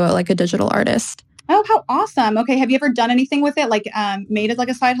I'm also like a digital artist. Oh, how awesome. Okay. Have you ever done anything with it? Like made it like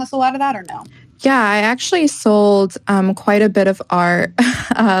a side hustle out of that or no? Yeah, I actually sold quite a bit of art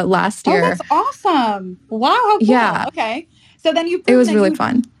last year. Oh, that's awesome. Wow, how cool. Yeah. Okay. So then it was really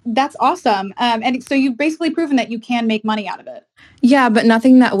fun. That's awesome. And so you've basically proven that you can make money out of it. Yeah, but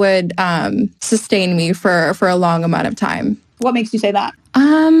nothing that would sustain me for a long amount of time. What makes you say that?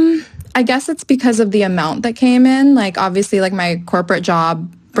 I guess it's because of the amount that came in. Like obviously like my corporate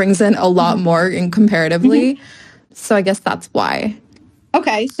job brings in a lot more in comparatively. So I guess that's why.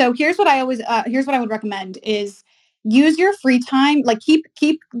 Okay. So here's what I would recommend is use your free time, like keep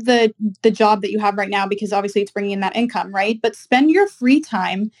the job that you have right now, because obviously it's bringing in that income, right? But spend your free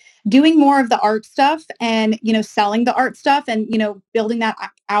time doing more of the art stuff and, selling the art stuff and, building that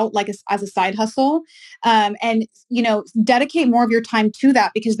out like as a side hustle. And, dedicate more of your time to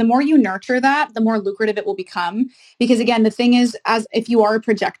that, because the more you nurture that, the more lucrative it will become. Because again, the thing is, as if you are a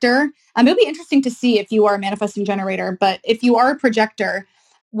projector, it'll be interesting to see if you are a manifesting generator, but if you are a projector,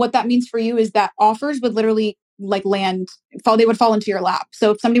 what that means for you is that offers would literally like they would fall into your lap.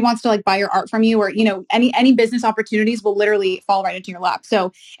 So if somebody wants to like buy your art from you, or, any business opportunities will literally fall right into your lap.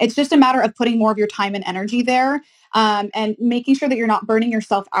 So it's just a matter of putting more of your time and energy there, and making sure that you're not burning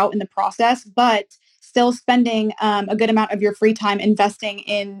yourself out in the process, but still spending a good amount of your free time investing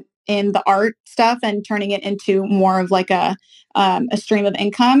in the art stuff and turning it into more of like a stream of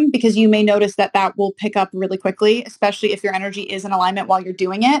income, because you may notice that will pick up really quickly, especially if your energy is in alignment while you're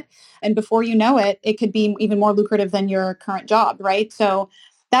doing it. And before you know it, it could be even more lucrative than your current job, right? So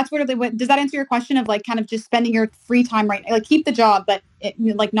that's does that answer your question of like kind of just spending your free time right now? Like keep the job, but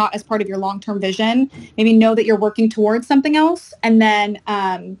like not as part of your long-term vision. Maybe know that you're working towards something else, and then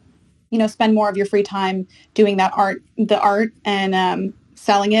spend more of your free time doing the art and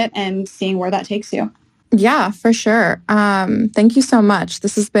selling it and seeing where that takes you. Yeah, for sure. Thank you so much.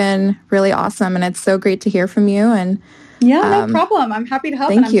 This has been really awesome, and it's so great to hear from you. And yeah, no problem. I'm happy to help.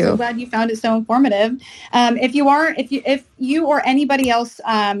 Thank and I'm you. so glad you found it so informative. If you or anybody else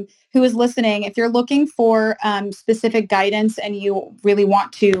who is listening, if you're looking for specific guidance and you really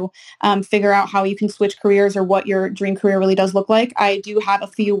want to figure out how you can switch careers or what your dream career really does look like, I do have a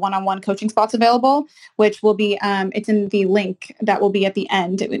few one-on-one coaching spots available, which will be, it's in the link that will be at the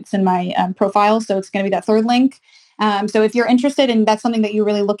end. It's in my profile. So it's going to be that third link. So if you're interested and that's something that you're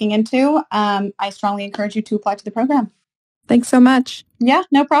really looking into, I strongly encourage you to apply to the program. Thanks so much. Yeah,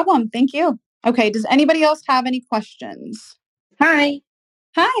 no problem. Thank you. Okay. Does anybody else have any questions? Hi.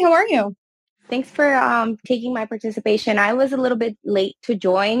 Hi, how are you? Thanks for taking my participation. I was a little bit late to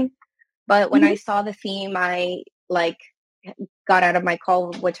join, but when I saw the theme, I got out of my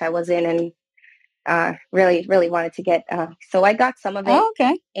call, which I was in, and really, really wanted to get. So I got some of it. Oh,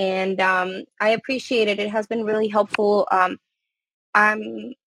 okay. And I appreciate it. It has been really helpful.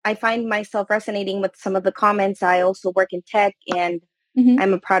 I find myself resonating with some of the comments. I also work in tech, and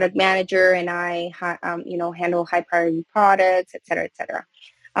I'm a product manager, and I handle high priority products, et cetera, et cetera.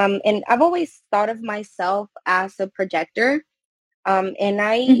 And I've always thought of myself as a projector. And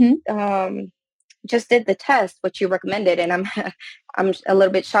I just did the test, which you recommended, and I'm a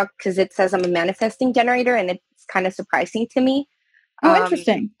little bit shocked because it says I'm a manifesting generator, and it's kind of surprising to me. Oh,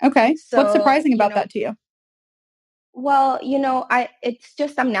 interesting. Okay. So, what's surprising about that to you? Well, it's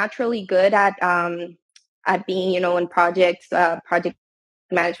just I'm naturally good at being, in projects, project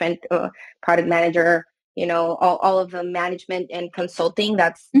management, product manager, all of the management and consulting.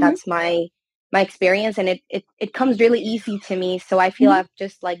 That's my experience, and it comes really easy to me. So I feel I've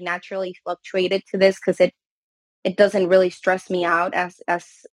just naturally fluctuated to this because it doesn't really stress me out as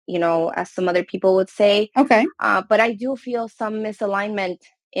some other people would say. Okay. But I do feel some misalignment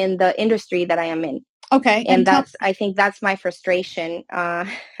in the industry that I am in. Okay. And I think that's my frustration.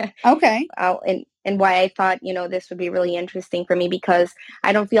 Okay. And why I thought, this would be really interesting for me, because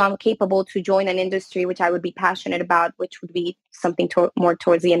I don't feel I'm capable to join an industry which I would be passionate about, which would be something more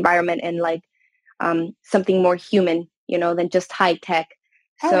towards the environment and something more human, than just high tech.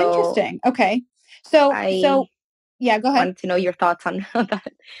 So interesting. Okay. So yeah, go ahead. I wanted to know your thoughts on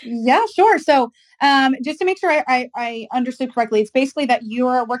that. Yeah, sure. So just to make sure I understood correctly, it's basically that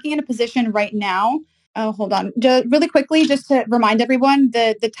you're working in a position right now. Oh, hold on. Just really quickly, just to remind everyone,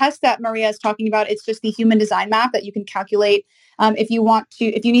 the test that Maria is talking about, it's just the human design map that you can calculate. If you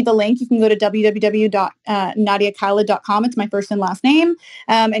need the link, you can go to www.nadiakhaled.com. It's my first and last name.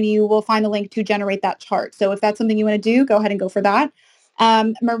 And you will find the link to generate that chart. So if that's something you want to do, go ahead and go for that.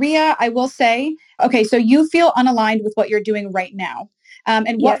 Maria, I will say, okay, so you feel unaligned with what you're doing right now.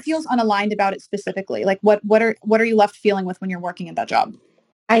 And what feels unaligned about it specifically? Like what are you left feeling with when you're working at that job?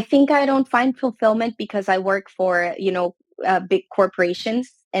 I think I don't find fulfillment because I work for, big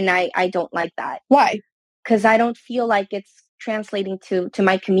corporations, and I don't like that. Why? Because I don't feel like it's translating to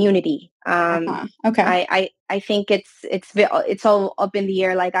my community. Okay. I think it's all up in the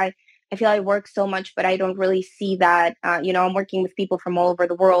air. Like I feel I work so much, but I don't really see that. I'm working with people from all over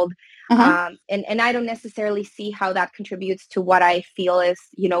the world, and I don't necessarily see how that contributes to what I feel is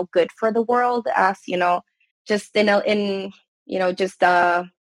good for the world. As just just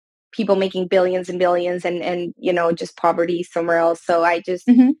people making billions and billions, and just poverty somewhere else. So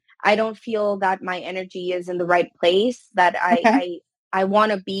I don't feel that my energy is in the right place, that I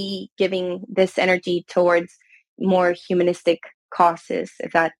want to be giving this energy towards more humanistic causes,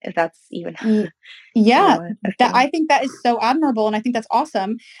 if that's even I think that is so admirable, and I think that's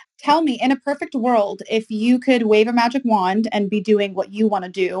awesome. Tell me, in a perfect world, if you could wave a magic wand and be doing what you want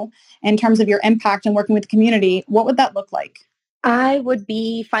to do in terms of your impact and working with the community, what would that look like? I would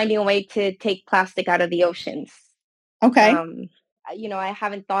be finding a way to take plastic out of the oceans. Okay. I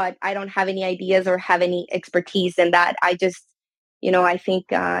don't have any ideas or have any expertise in that. I just, I think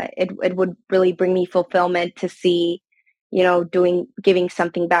it would really bring me fulfillment to see, giving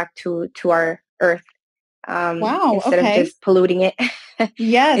something back to our earth. Wow. Instead of just polluting it.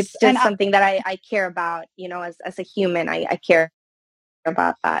 Yes. It's just something that I care about, as a human, I care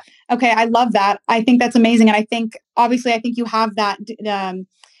about that. Okay. I love that. I think that's amazing. And I think you have that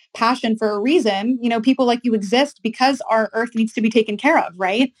passion for a reason. People like you exist because our earth needs to be taken care of,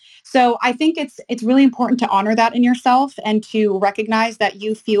 right? So I think it's really important to honor that in yourself and to recognize that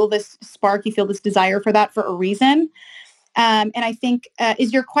you feel this spark, you feel this desire for that for a reason. And I think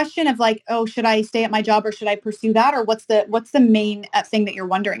is your question of like, oh, should I stay at my job or should I pursue that, or what's the main thing that you're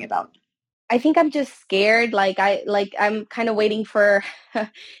wondering about? I think I'm just scared. I'm kind of waiting for,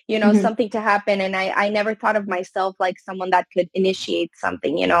 something to happen. And I never thought of myself like someone that could initiate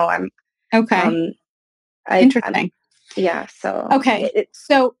something, I'm okay. Interesting. Yeah. So, okay.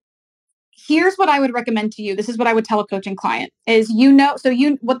 So here's what I would recommend to you. This is what I would tell a coaching client is,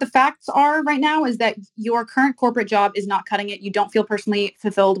 what the facts are right now is that your current corporate job is not cutting it. You don't feel personally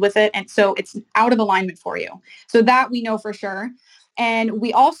fulfilled with it. And so it's out of alignment for you. So that we know for sure. And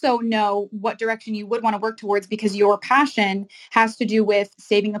we also know what direction you would want to work towards because your passion has to do with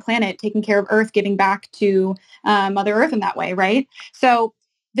saving the planet, taking care of Earth, giving back to Mother Earth in that way, right? So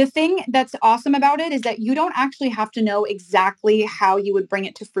the thing that's awesome about it is that you don't actually have to know exactly how you would bring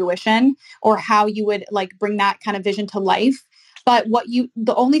it to fruition or how you would like bring that kind of vision to life. But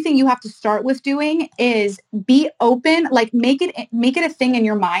the only thing you have to start with doing is be open, like make it a thing in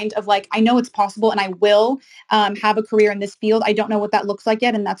your mind of like, I know it's possible and I will have a career in this field. I don't know what that looks like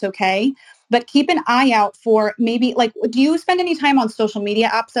yet, and that's okay. But keep an eye out for maybe like, do you spend any time on social media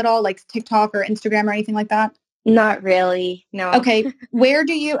apps at all, like TikTok or Instagram or anything like that? Not really. No. Okay. Where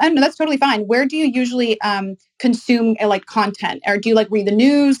do you, and that's totally fine. Where do you usually consume like content, or do you like read the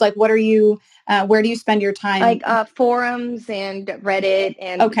news? Like what are you, where do you spend your time? Like forums and Reddit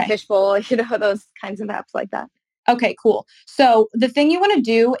and Fishbowl, those kinds of apps like that. Okay, cool. So the thing you want to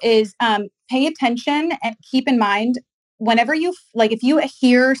do is pay attention and keep in mind whenever if you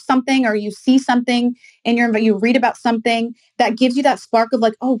hear something or you see something in you read about something that gives you that spark of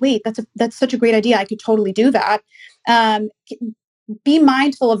like, oh wait, that's such a great idea. I could totally do that. Be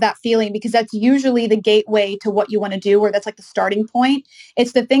mindful of that feeling because that's usually the gateway to what you want to do, or that's like the starting point.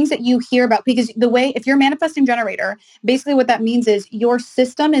 It's the things that you hear about, because if you're a manifesting generator, basically what that means is your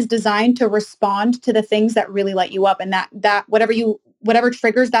system is designed to respond to the things that really light you up, and that whatever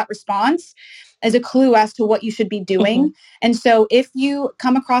triggers that response is a clue as to what you should be doing. Mm-hmm. And so if you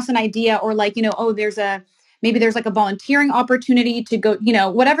come across an idea or like, maybe there's like a volunteering opportunity to go,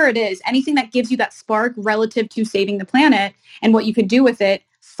 whatever it is, anything that gives you that spark relative to saving the planet and what you could do with it,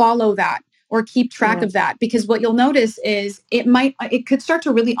 follow that or keep track of that. Because what you'll notice is it could start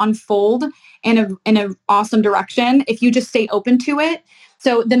to really unfold in an awesome direction if you just stay open to it.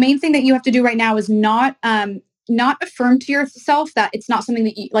 So the main thing that you have to do right now is not affirm to yourself that it's not something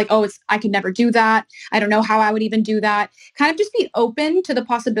that you like, I could never do that. I don't know how I would even do that. Kind of just be open to the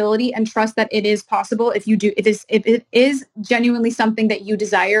possibility and trust that it is possible if it is genuinely something that you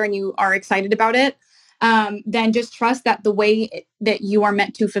desire and you are excited about it. Then just trust that the way that you are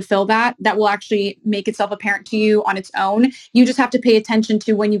meant to fulfill that will actually make itself apparent to you on its own. You just have to pay attention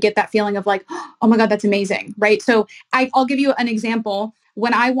to when you get that feeling of like, oh my God, that's amazing, right? So I'll give you an example.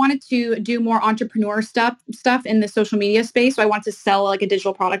 When I wanted to do more entrepreneur stuff in the social media space, so I wanted to sell like a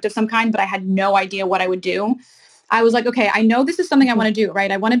digital product of some kind, but I had no idea what I would do. I was like, okay, I know this is something I want to do,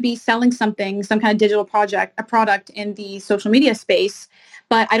 right? I want to be selling something, some kind of digital project, a product in the social media space,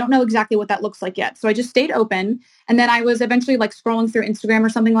 but I don't know exactly what that looks like yet. So I just stayed open. And then I was eventually like scrolling through Instagram or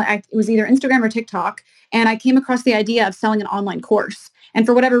something it was either Instagram or TikTok. And I came across the idea of selling an online course. And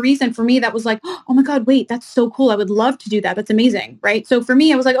for whatever reason, for me, that was like, oh my God, wait, that's so cool. I would love to do that. That's amazing. Right. So for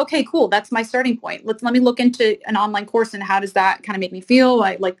me, I was like, okay, cool. That's my starting point. Let me look into an online course and how does that kind of make me feel?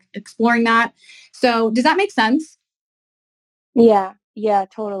 I like exploring that. So does that make sense? Yeah,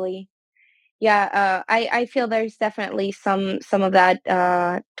 totally. Yeah, I feel there's definitely some of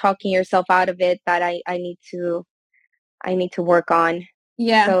that talking yourself out of it that I need to work on.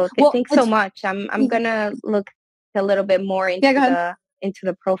 Yeah. So Well, thanks so much. I'm gonna look a little bit more into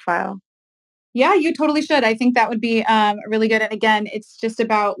the profile. Yeah, you totally should. I think that would be really good. And again, it's just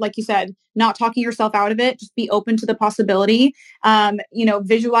about, like you said, not talking yourself out of it. Just be open to the possibility.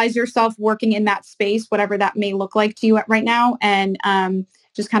 Visualize yourself working in that space, whatever that may look like to you right now, and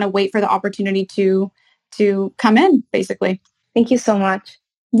just kind of wait for the opportunity to come in, basically. Thank you so much.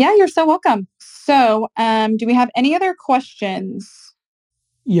 Yeah, you're so welcome. So, do we have any other questions?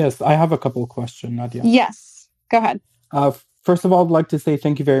 Yes, I have a couple of questions, Nadia. Yes, go ahead. First of all, I'd like to say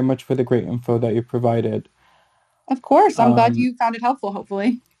thank you very much for the great info that you provided. Of course. I'm glad you found it helpful,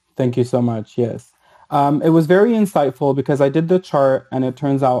 hopefully. Thank you so much. Yes. It was very insightful because I did the chart and it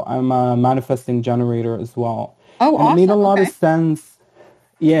turns out I'm a manifesting generator as well. Oh, and awesome. It made a lot of sense.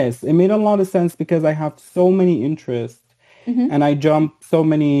 Yes, it made a lot of sense because I have so many interests and I jumped so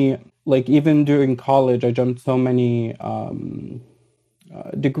many, like even during college, I jumped so many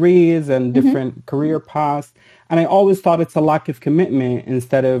degrees and different career paths. And I always thought it's a lack of commitment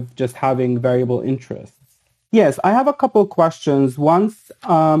instead of just having variable interests. Yes, I have a couple of questions. Once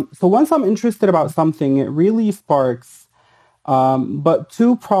I'm interested about something, it really sparks. But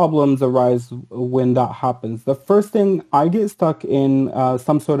two problems arise when that happens. The first thing, I get stuck in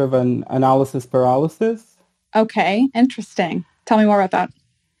some sort of an analysis paralysis. Okay, interesting. Tell me more about that.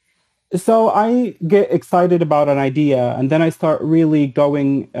 So I get excited about an idea, and then I start really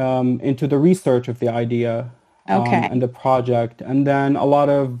going into the research of the idea and the project, and then a lot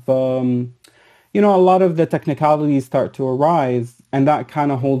of the technicalities start to arise, and that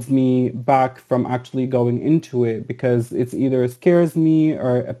kind of holds me back from actually going into it because it's either scares me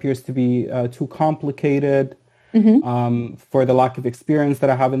or appears to be too complicated for the lack of experience that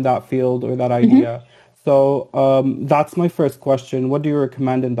I have in that field or that idea. So that's my first question. What do you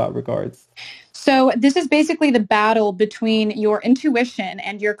recommend in that regards? So this is basically the battle between your intuition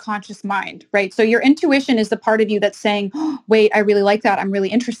and your conscious mind, right? So your intuition is the part of you that's saying, oh, wait, I really like that. I'm really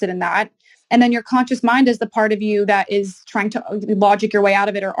interested in that. And then your conscious mind is the part of you that is trying to logic your way out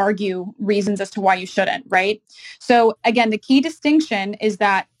of it or argue reasons as to why you shouldn't, right? So again, the key distinction is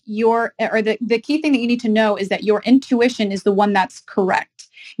that the key thing that you need to know is that your intuition is the one that's correct.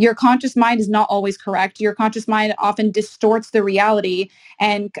 Your conscious mind is not always correct. Your conscious mind often distorts the reality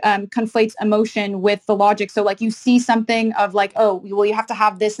and conflates emotion with the logic. So like you see something of like, oh, well, you have to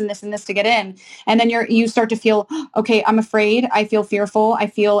have this and this and this to get in. And then you start to feel, okay, I'm afraid. I feel fearful. I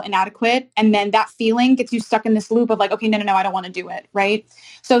feel inadequate. And then that feeling gets you stuck in this loop of like, okay, no, I don't want to do it. Right.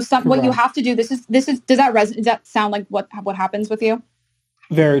 So what you have to do, does that sound like what happens with you?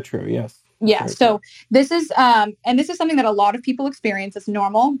 Very true. Yes. Yeah. So this is, and this is something that a lot of people experience. It's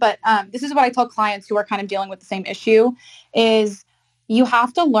normal, but this is what I tell clients who are kind of dealing with the same issue is you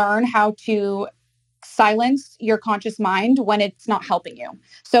have to learn how to silence your conscious mind when it's not helping you.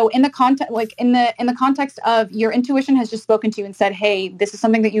 So in the context, like in the context of your intuition has just spoken to you and said, hey, this is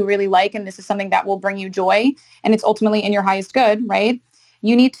something that you really like, and this is something that will bring you joy, and it's ultimately in your highest good, right?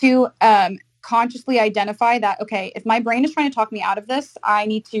 You need to, consciously identify that, okay, if my brain is trying to talk me out of this, I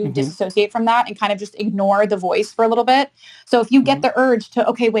need to disassociate from that and kind of just ignore the voice for a little bit. So if you get the urge to,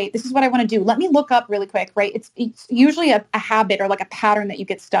 okay, wait, this is what I want to do. Let me look up really quick, right? It's usually a habit or like a pattern that you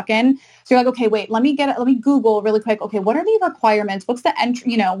get stuck in. So you're like, okay, wait, let me Google really quick. Okay, what are the requirements? What's the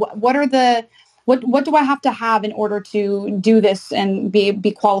entry, what are the what do I have to have in order to do this and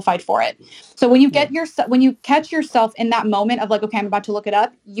be qualified for it? So when you catch yourself in that moment of like, okay, I'm about to look it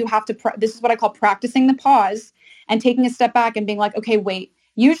up, you have to, this is what I call practicing the pause and taking a step back and being like, okay, wait,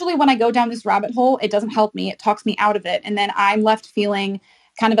 usually when I go down this rabbit hole, it doesn't help me. It talks me out of it. And then I'm left feeling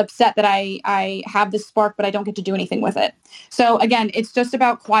kind of upset that I have this spark, but I don't get to do anything with it. So again, it's just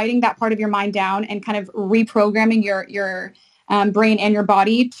about quieting that part of your mind down and kind of reprogramming your brain and your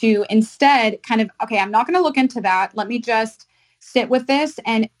body to instead kind of, okay, I'm not going to look into that. Let me just sit with this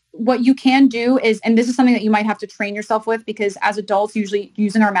and what you can do is, and this is something that you might have to train yourself with, because as adults, usually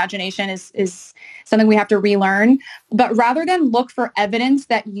using our imagination is something we have to relearn. But rather than look for evidence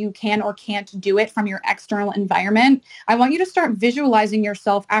that you can or can't do it from your external environment, I want you to start visualizing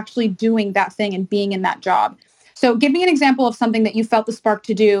yourself actually doing that thing and being in that job. So give me an example of something that you felt the spark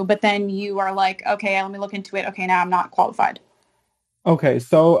to do, but then you are like, okay, let me look into it. Okay, now I'm not qualified. Okay,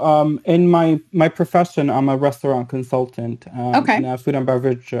 so in my profession, I'm a restaurant consultant and a food and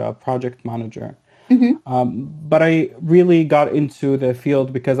beverage project manager. But I really got into the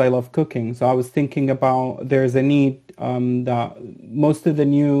field because I love cooking. So I was thinking about there's a need that most of the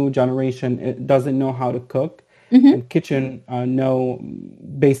new generation doesn't know how to cook and know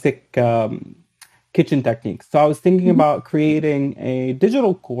basic kitchen techniques. So I was thinking about creating a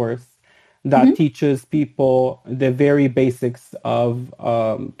digital course that teaches people the very basics of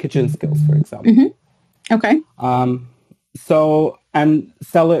kitchen skills, for example. Okay. So, and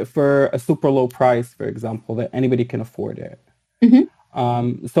sell it for a super low price, for example, that anybody can afford it.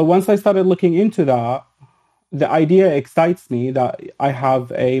 So once I started looking into that, the idea excites me that I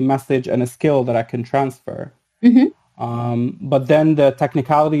have a message and a skill that I can transfer. But then the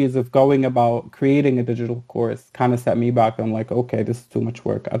technicalities of going about creating a digital course kind of set me back. I'm like, okay, this is too much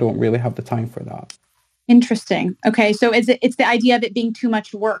work. I don't really have the time for that. Interesting. Okay, so it's the idea of it being too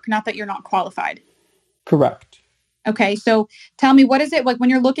much work, not that you're not qualified. Correct. Okay, so tell me, what is it like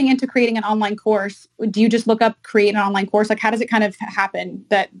when you're looking into creating an online course? Do you just look up create an online course? Like, how does it kind of happen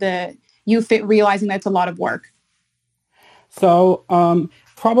that realizing that it's a lot of work? So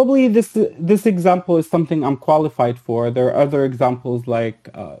probably this example is something I'm qualified for. There are other examples like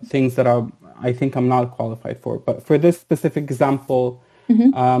things that I think I'm not qualified for. But for this specific example,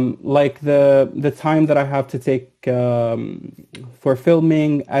 like the time that I have to take for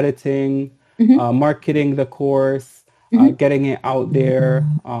filming, editing, marketing the course, getting it out there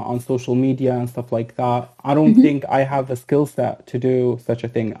on social media and stuff like that, I don't think I have the skill set to do such a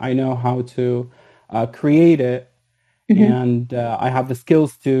thing. I know how to create it. And I have the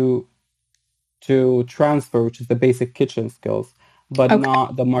skills to transfer, which is the basic kitchen skills, but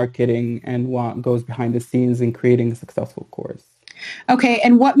not the marketing and what goes behind the scenes in creating a successful course. Okay,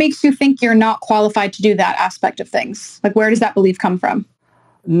 and what makes you think you're not qualified to do that aspect of things? Like, where does that belief come from?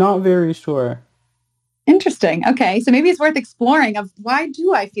 Not very sure. Interesting. Okay, so maybe it's worth exploring of why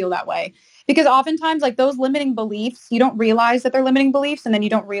do I feel that way? Because oftentimes, like those limiting beliefs, you don't realize that they're limiting beliefs, and then you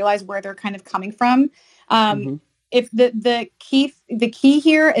don't realize where they're kind of coming from. If the key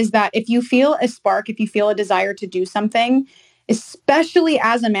here is that if you feel a spark, if you feel a desire to do something, especially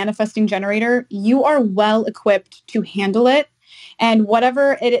as a manifesting generator, you are well equipped to handle it. And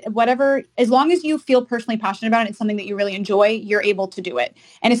whatever, as long as you feel personally passionate about it, it's something that you really enjoy, you're able to do it.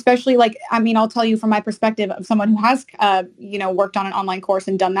 And especially I'll tell you from my perspective of someone who has, worked on an online course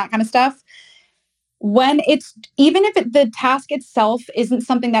and done that kind of stuff. When even if the task itself isn't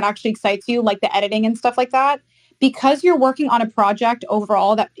something that actually excites you, like the editing and stuff like that, because you're working on a project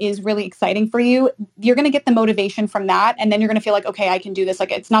overall that is really exciting for you, you're going to get the motivation from that. And then you're going to feel like, okay, I can do this.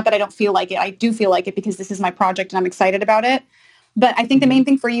 Like, it's not that I don't feel like it. I do feel like it because this is my project and I'm excited about it. But I think the main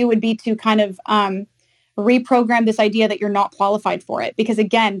thing for you would be to kind of reprogram this idea that you're not qualified for it. Because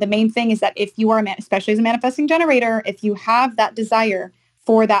again, the main thing is that if you are, especially as a manifesting generator, if you have that desire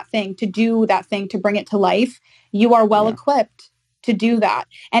for that thing, to do that thing, to bring it to life, you are well equipped to do that.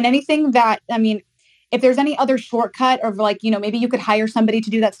 And anything that, if there's any other shortcut or maybe you could hire somebody to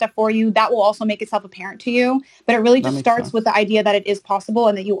do that stuff for you, that will also make itself apparent to you. But it really just starts with the idea that it is possible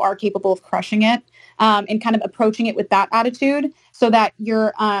and that you are capable of crushing it, and kind of approaching it with that attitude so that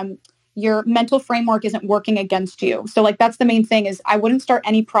your mental framework isn't working against you. So that's the main thing is I wouldn't start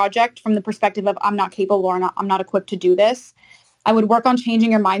any project from the perspective of I'm not capable or I'm not equipped to do this. I would work on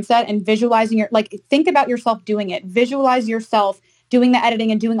changing your mindset and visualizing think about yourself doing it. Visualize yourself doing the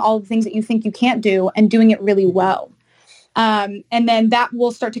editing and doing all the things that you think you can't do and doing it really well. And then that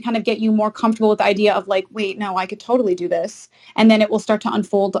will start to kind of get you more comfortable with the idea of wait, no, I could totally do this. And then it will start to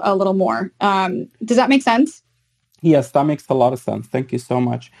unfold a little more. Does that make sense? Yes, that makes a lot of sense. Thank you so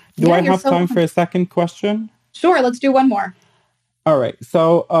much. Do I have time for a second question? Sure, let's do one more. All right.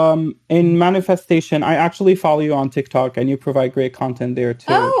 So in manifestation, I actually follow you on TikTok and you provide great content there too.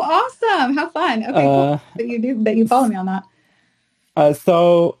 Oh, awesome. How fun. Okay, cool. That you follow me on that.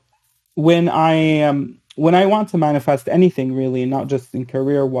 So when I want to manifest anything really, not just in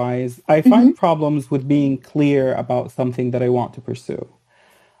career wise, I find problems with being clear about something that I want to pursue.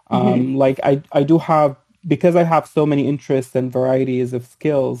 I do have, because I have so many interests and varieties of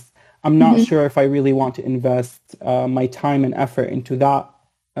skills, I'm not sure if I really want to invest my time and effort into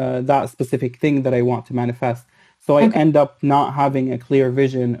that specific thing that I want to manifest. So I end up not having a clear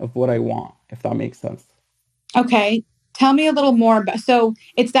vision of what I want, if that makes sense. Okay. Tell me a little more about, so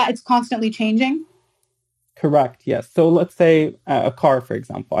it's constantly changing? Correct, yes. So let's say a car, for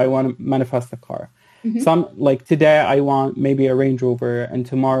example. I want to manifest a car. Like today I want maybe a Range Rover, and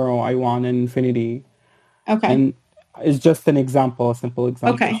tomorrow I want an Infiniti. Okay. And it's just an example, a simple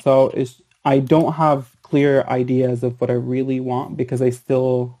example. Okay. So I don't have clear ideas of what I really want because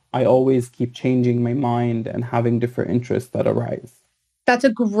I always keep changing my mind and having different interests that arise. That's a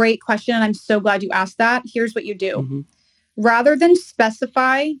great question, and I'm so glad you asked that. Here's what you do. Rather than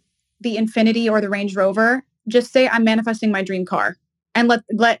specify the Infiniti or the Range Rover, just say I'm manifesting my dream car and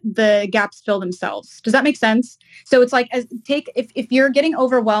let the gaps fill themselves. Does that make sense? So it's like, if you're getting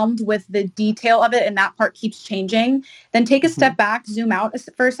overwhelmed with the detail of it and that part keeps changing, then take a step back, zoom out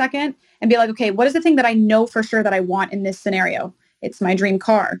for a second and be like, okay, what is the thing that I know for sure that I want in this scenario? It's my dream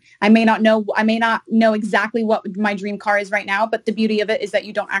car. I may not know exactly what my dream car is right now, but the beauty of it is that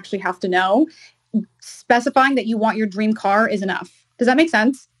you don't actually have to know. Specifying that you want your dream car is enough. Does that make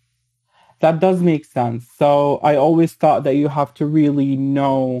sense? That does make sense. So I always thought that you have to really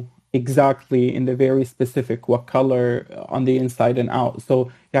know exactly in the very specific what color on the inside and out. So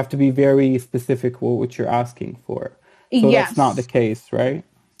you have to be very specific with what you're asking for. So that's not the case, right?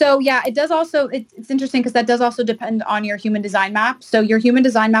 So yeah, it does also, it's interesting because that does also depend on your human design map. So your human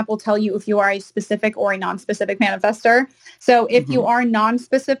design map will tell you if you are a specific or a non-specific manifester. So if you are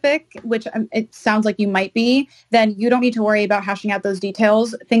non-specific, which it sounds like you might be, then you don't need to worry about hashing out those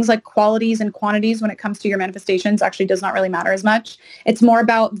details. Things like qualities and quantities when it comes to your manifestations actually does not really matter as much. It's more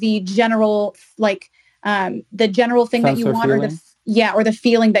about the general, the general thing that you want, or the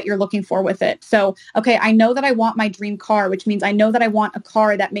feeling that you're looking for with it. So, okay, I know that I want my dream car, which means I know that I want a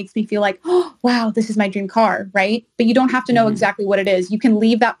car that makes me feel like, oh, wow, this is my dream car, right? But you don't have to know exactly what it is. You can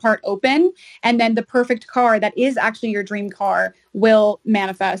leave that part open, and then the perfect car that is actually your dream car will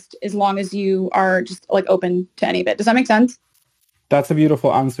manifest as long as you are just open to any of it. Does that make sense? That's a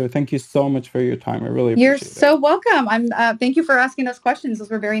beautiful answer. Thank you so much for your time. I really appreciate it. You're so welcome. Thank you for asking those questions. Those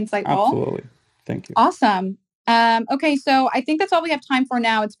were very insightful. Absolutely. Thank you. Awesome. Okay, so I think that's all we have time for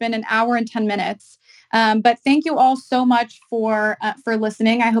now. It's been an hour and 10 minutes. But thank you all so much for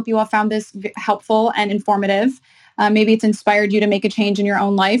listening. I hope you all found this helpful and informative. Maybe it's inspired you to make a change in your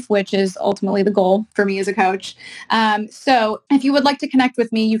own life, which is ultimately the goal for me as a coach. So if you would like to connect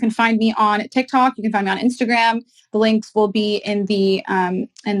with me, you can find me on TikTok. You can find me on Instagram. The links will be in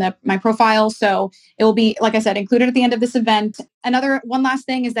my profile. So it will be, like I said, included at the end of this event. One last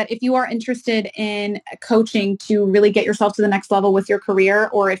thing is that if you are interested in coaching to really get yourself to the next level with your career,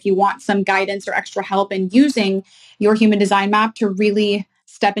 or if you want some guidance or extra help in using your human design map to really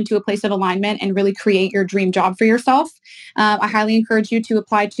step into a place of alignment and really create your dream job for yourself, I highly encourage you to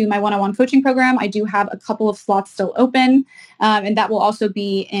apply to my one-on-one coaching program. I do have a couple of slots still open, and that will also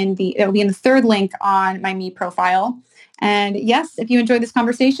be in the third link on my Me profile. And yes, if you enjoyed this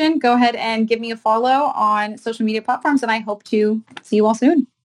conversation, go ahead and give me a follow on social media platforms, and I hope to see you all soon.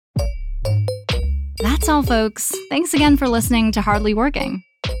 That's all, folks. Thanks again for listening to Hardly Working.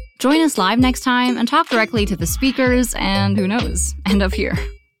 Join us live next time and talk directly to the speakers and, who knows, end up here.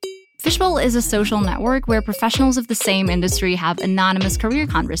 Fishbowl is a social network where professionals of the same industry have anonymous career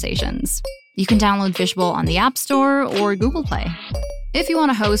conversations. You can download Fishbowl on the App Store or Google Play. If you want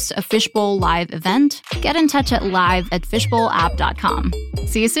to host a Fishbowl live event, get in touch at live@fishbowlapp.com.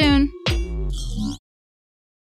 See you soon!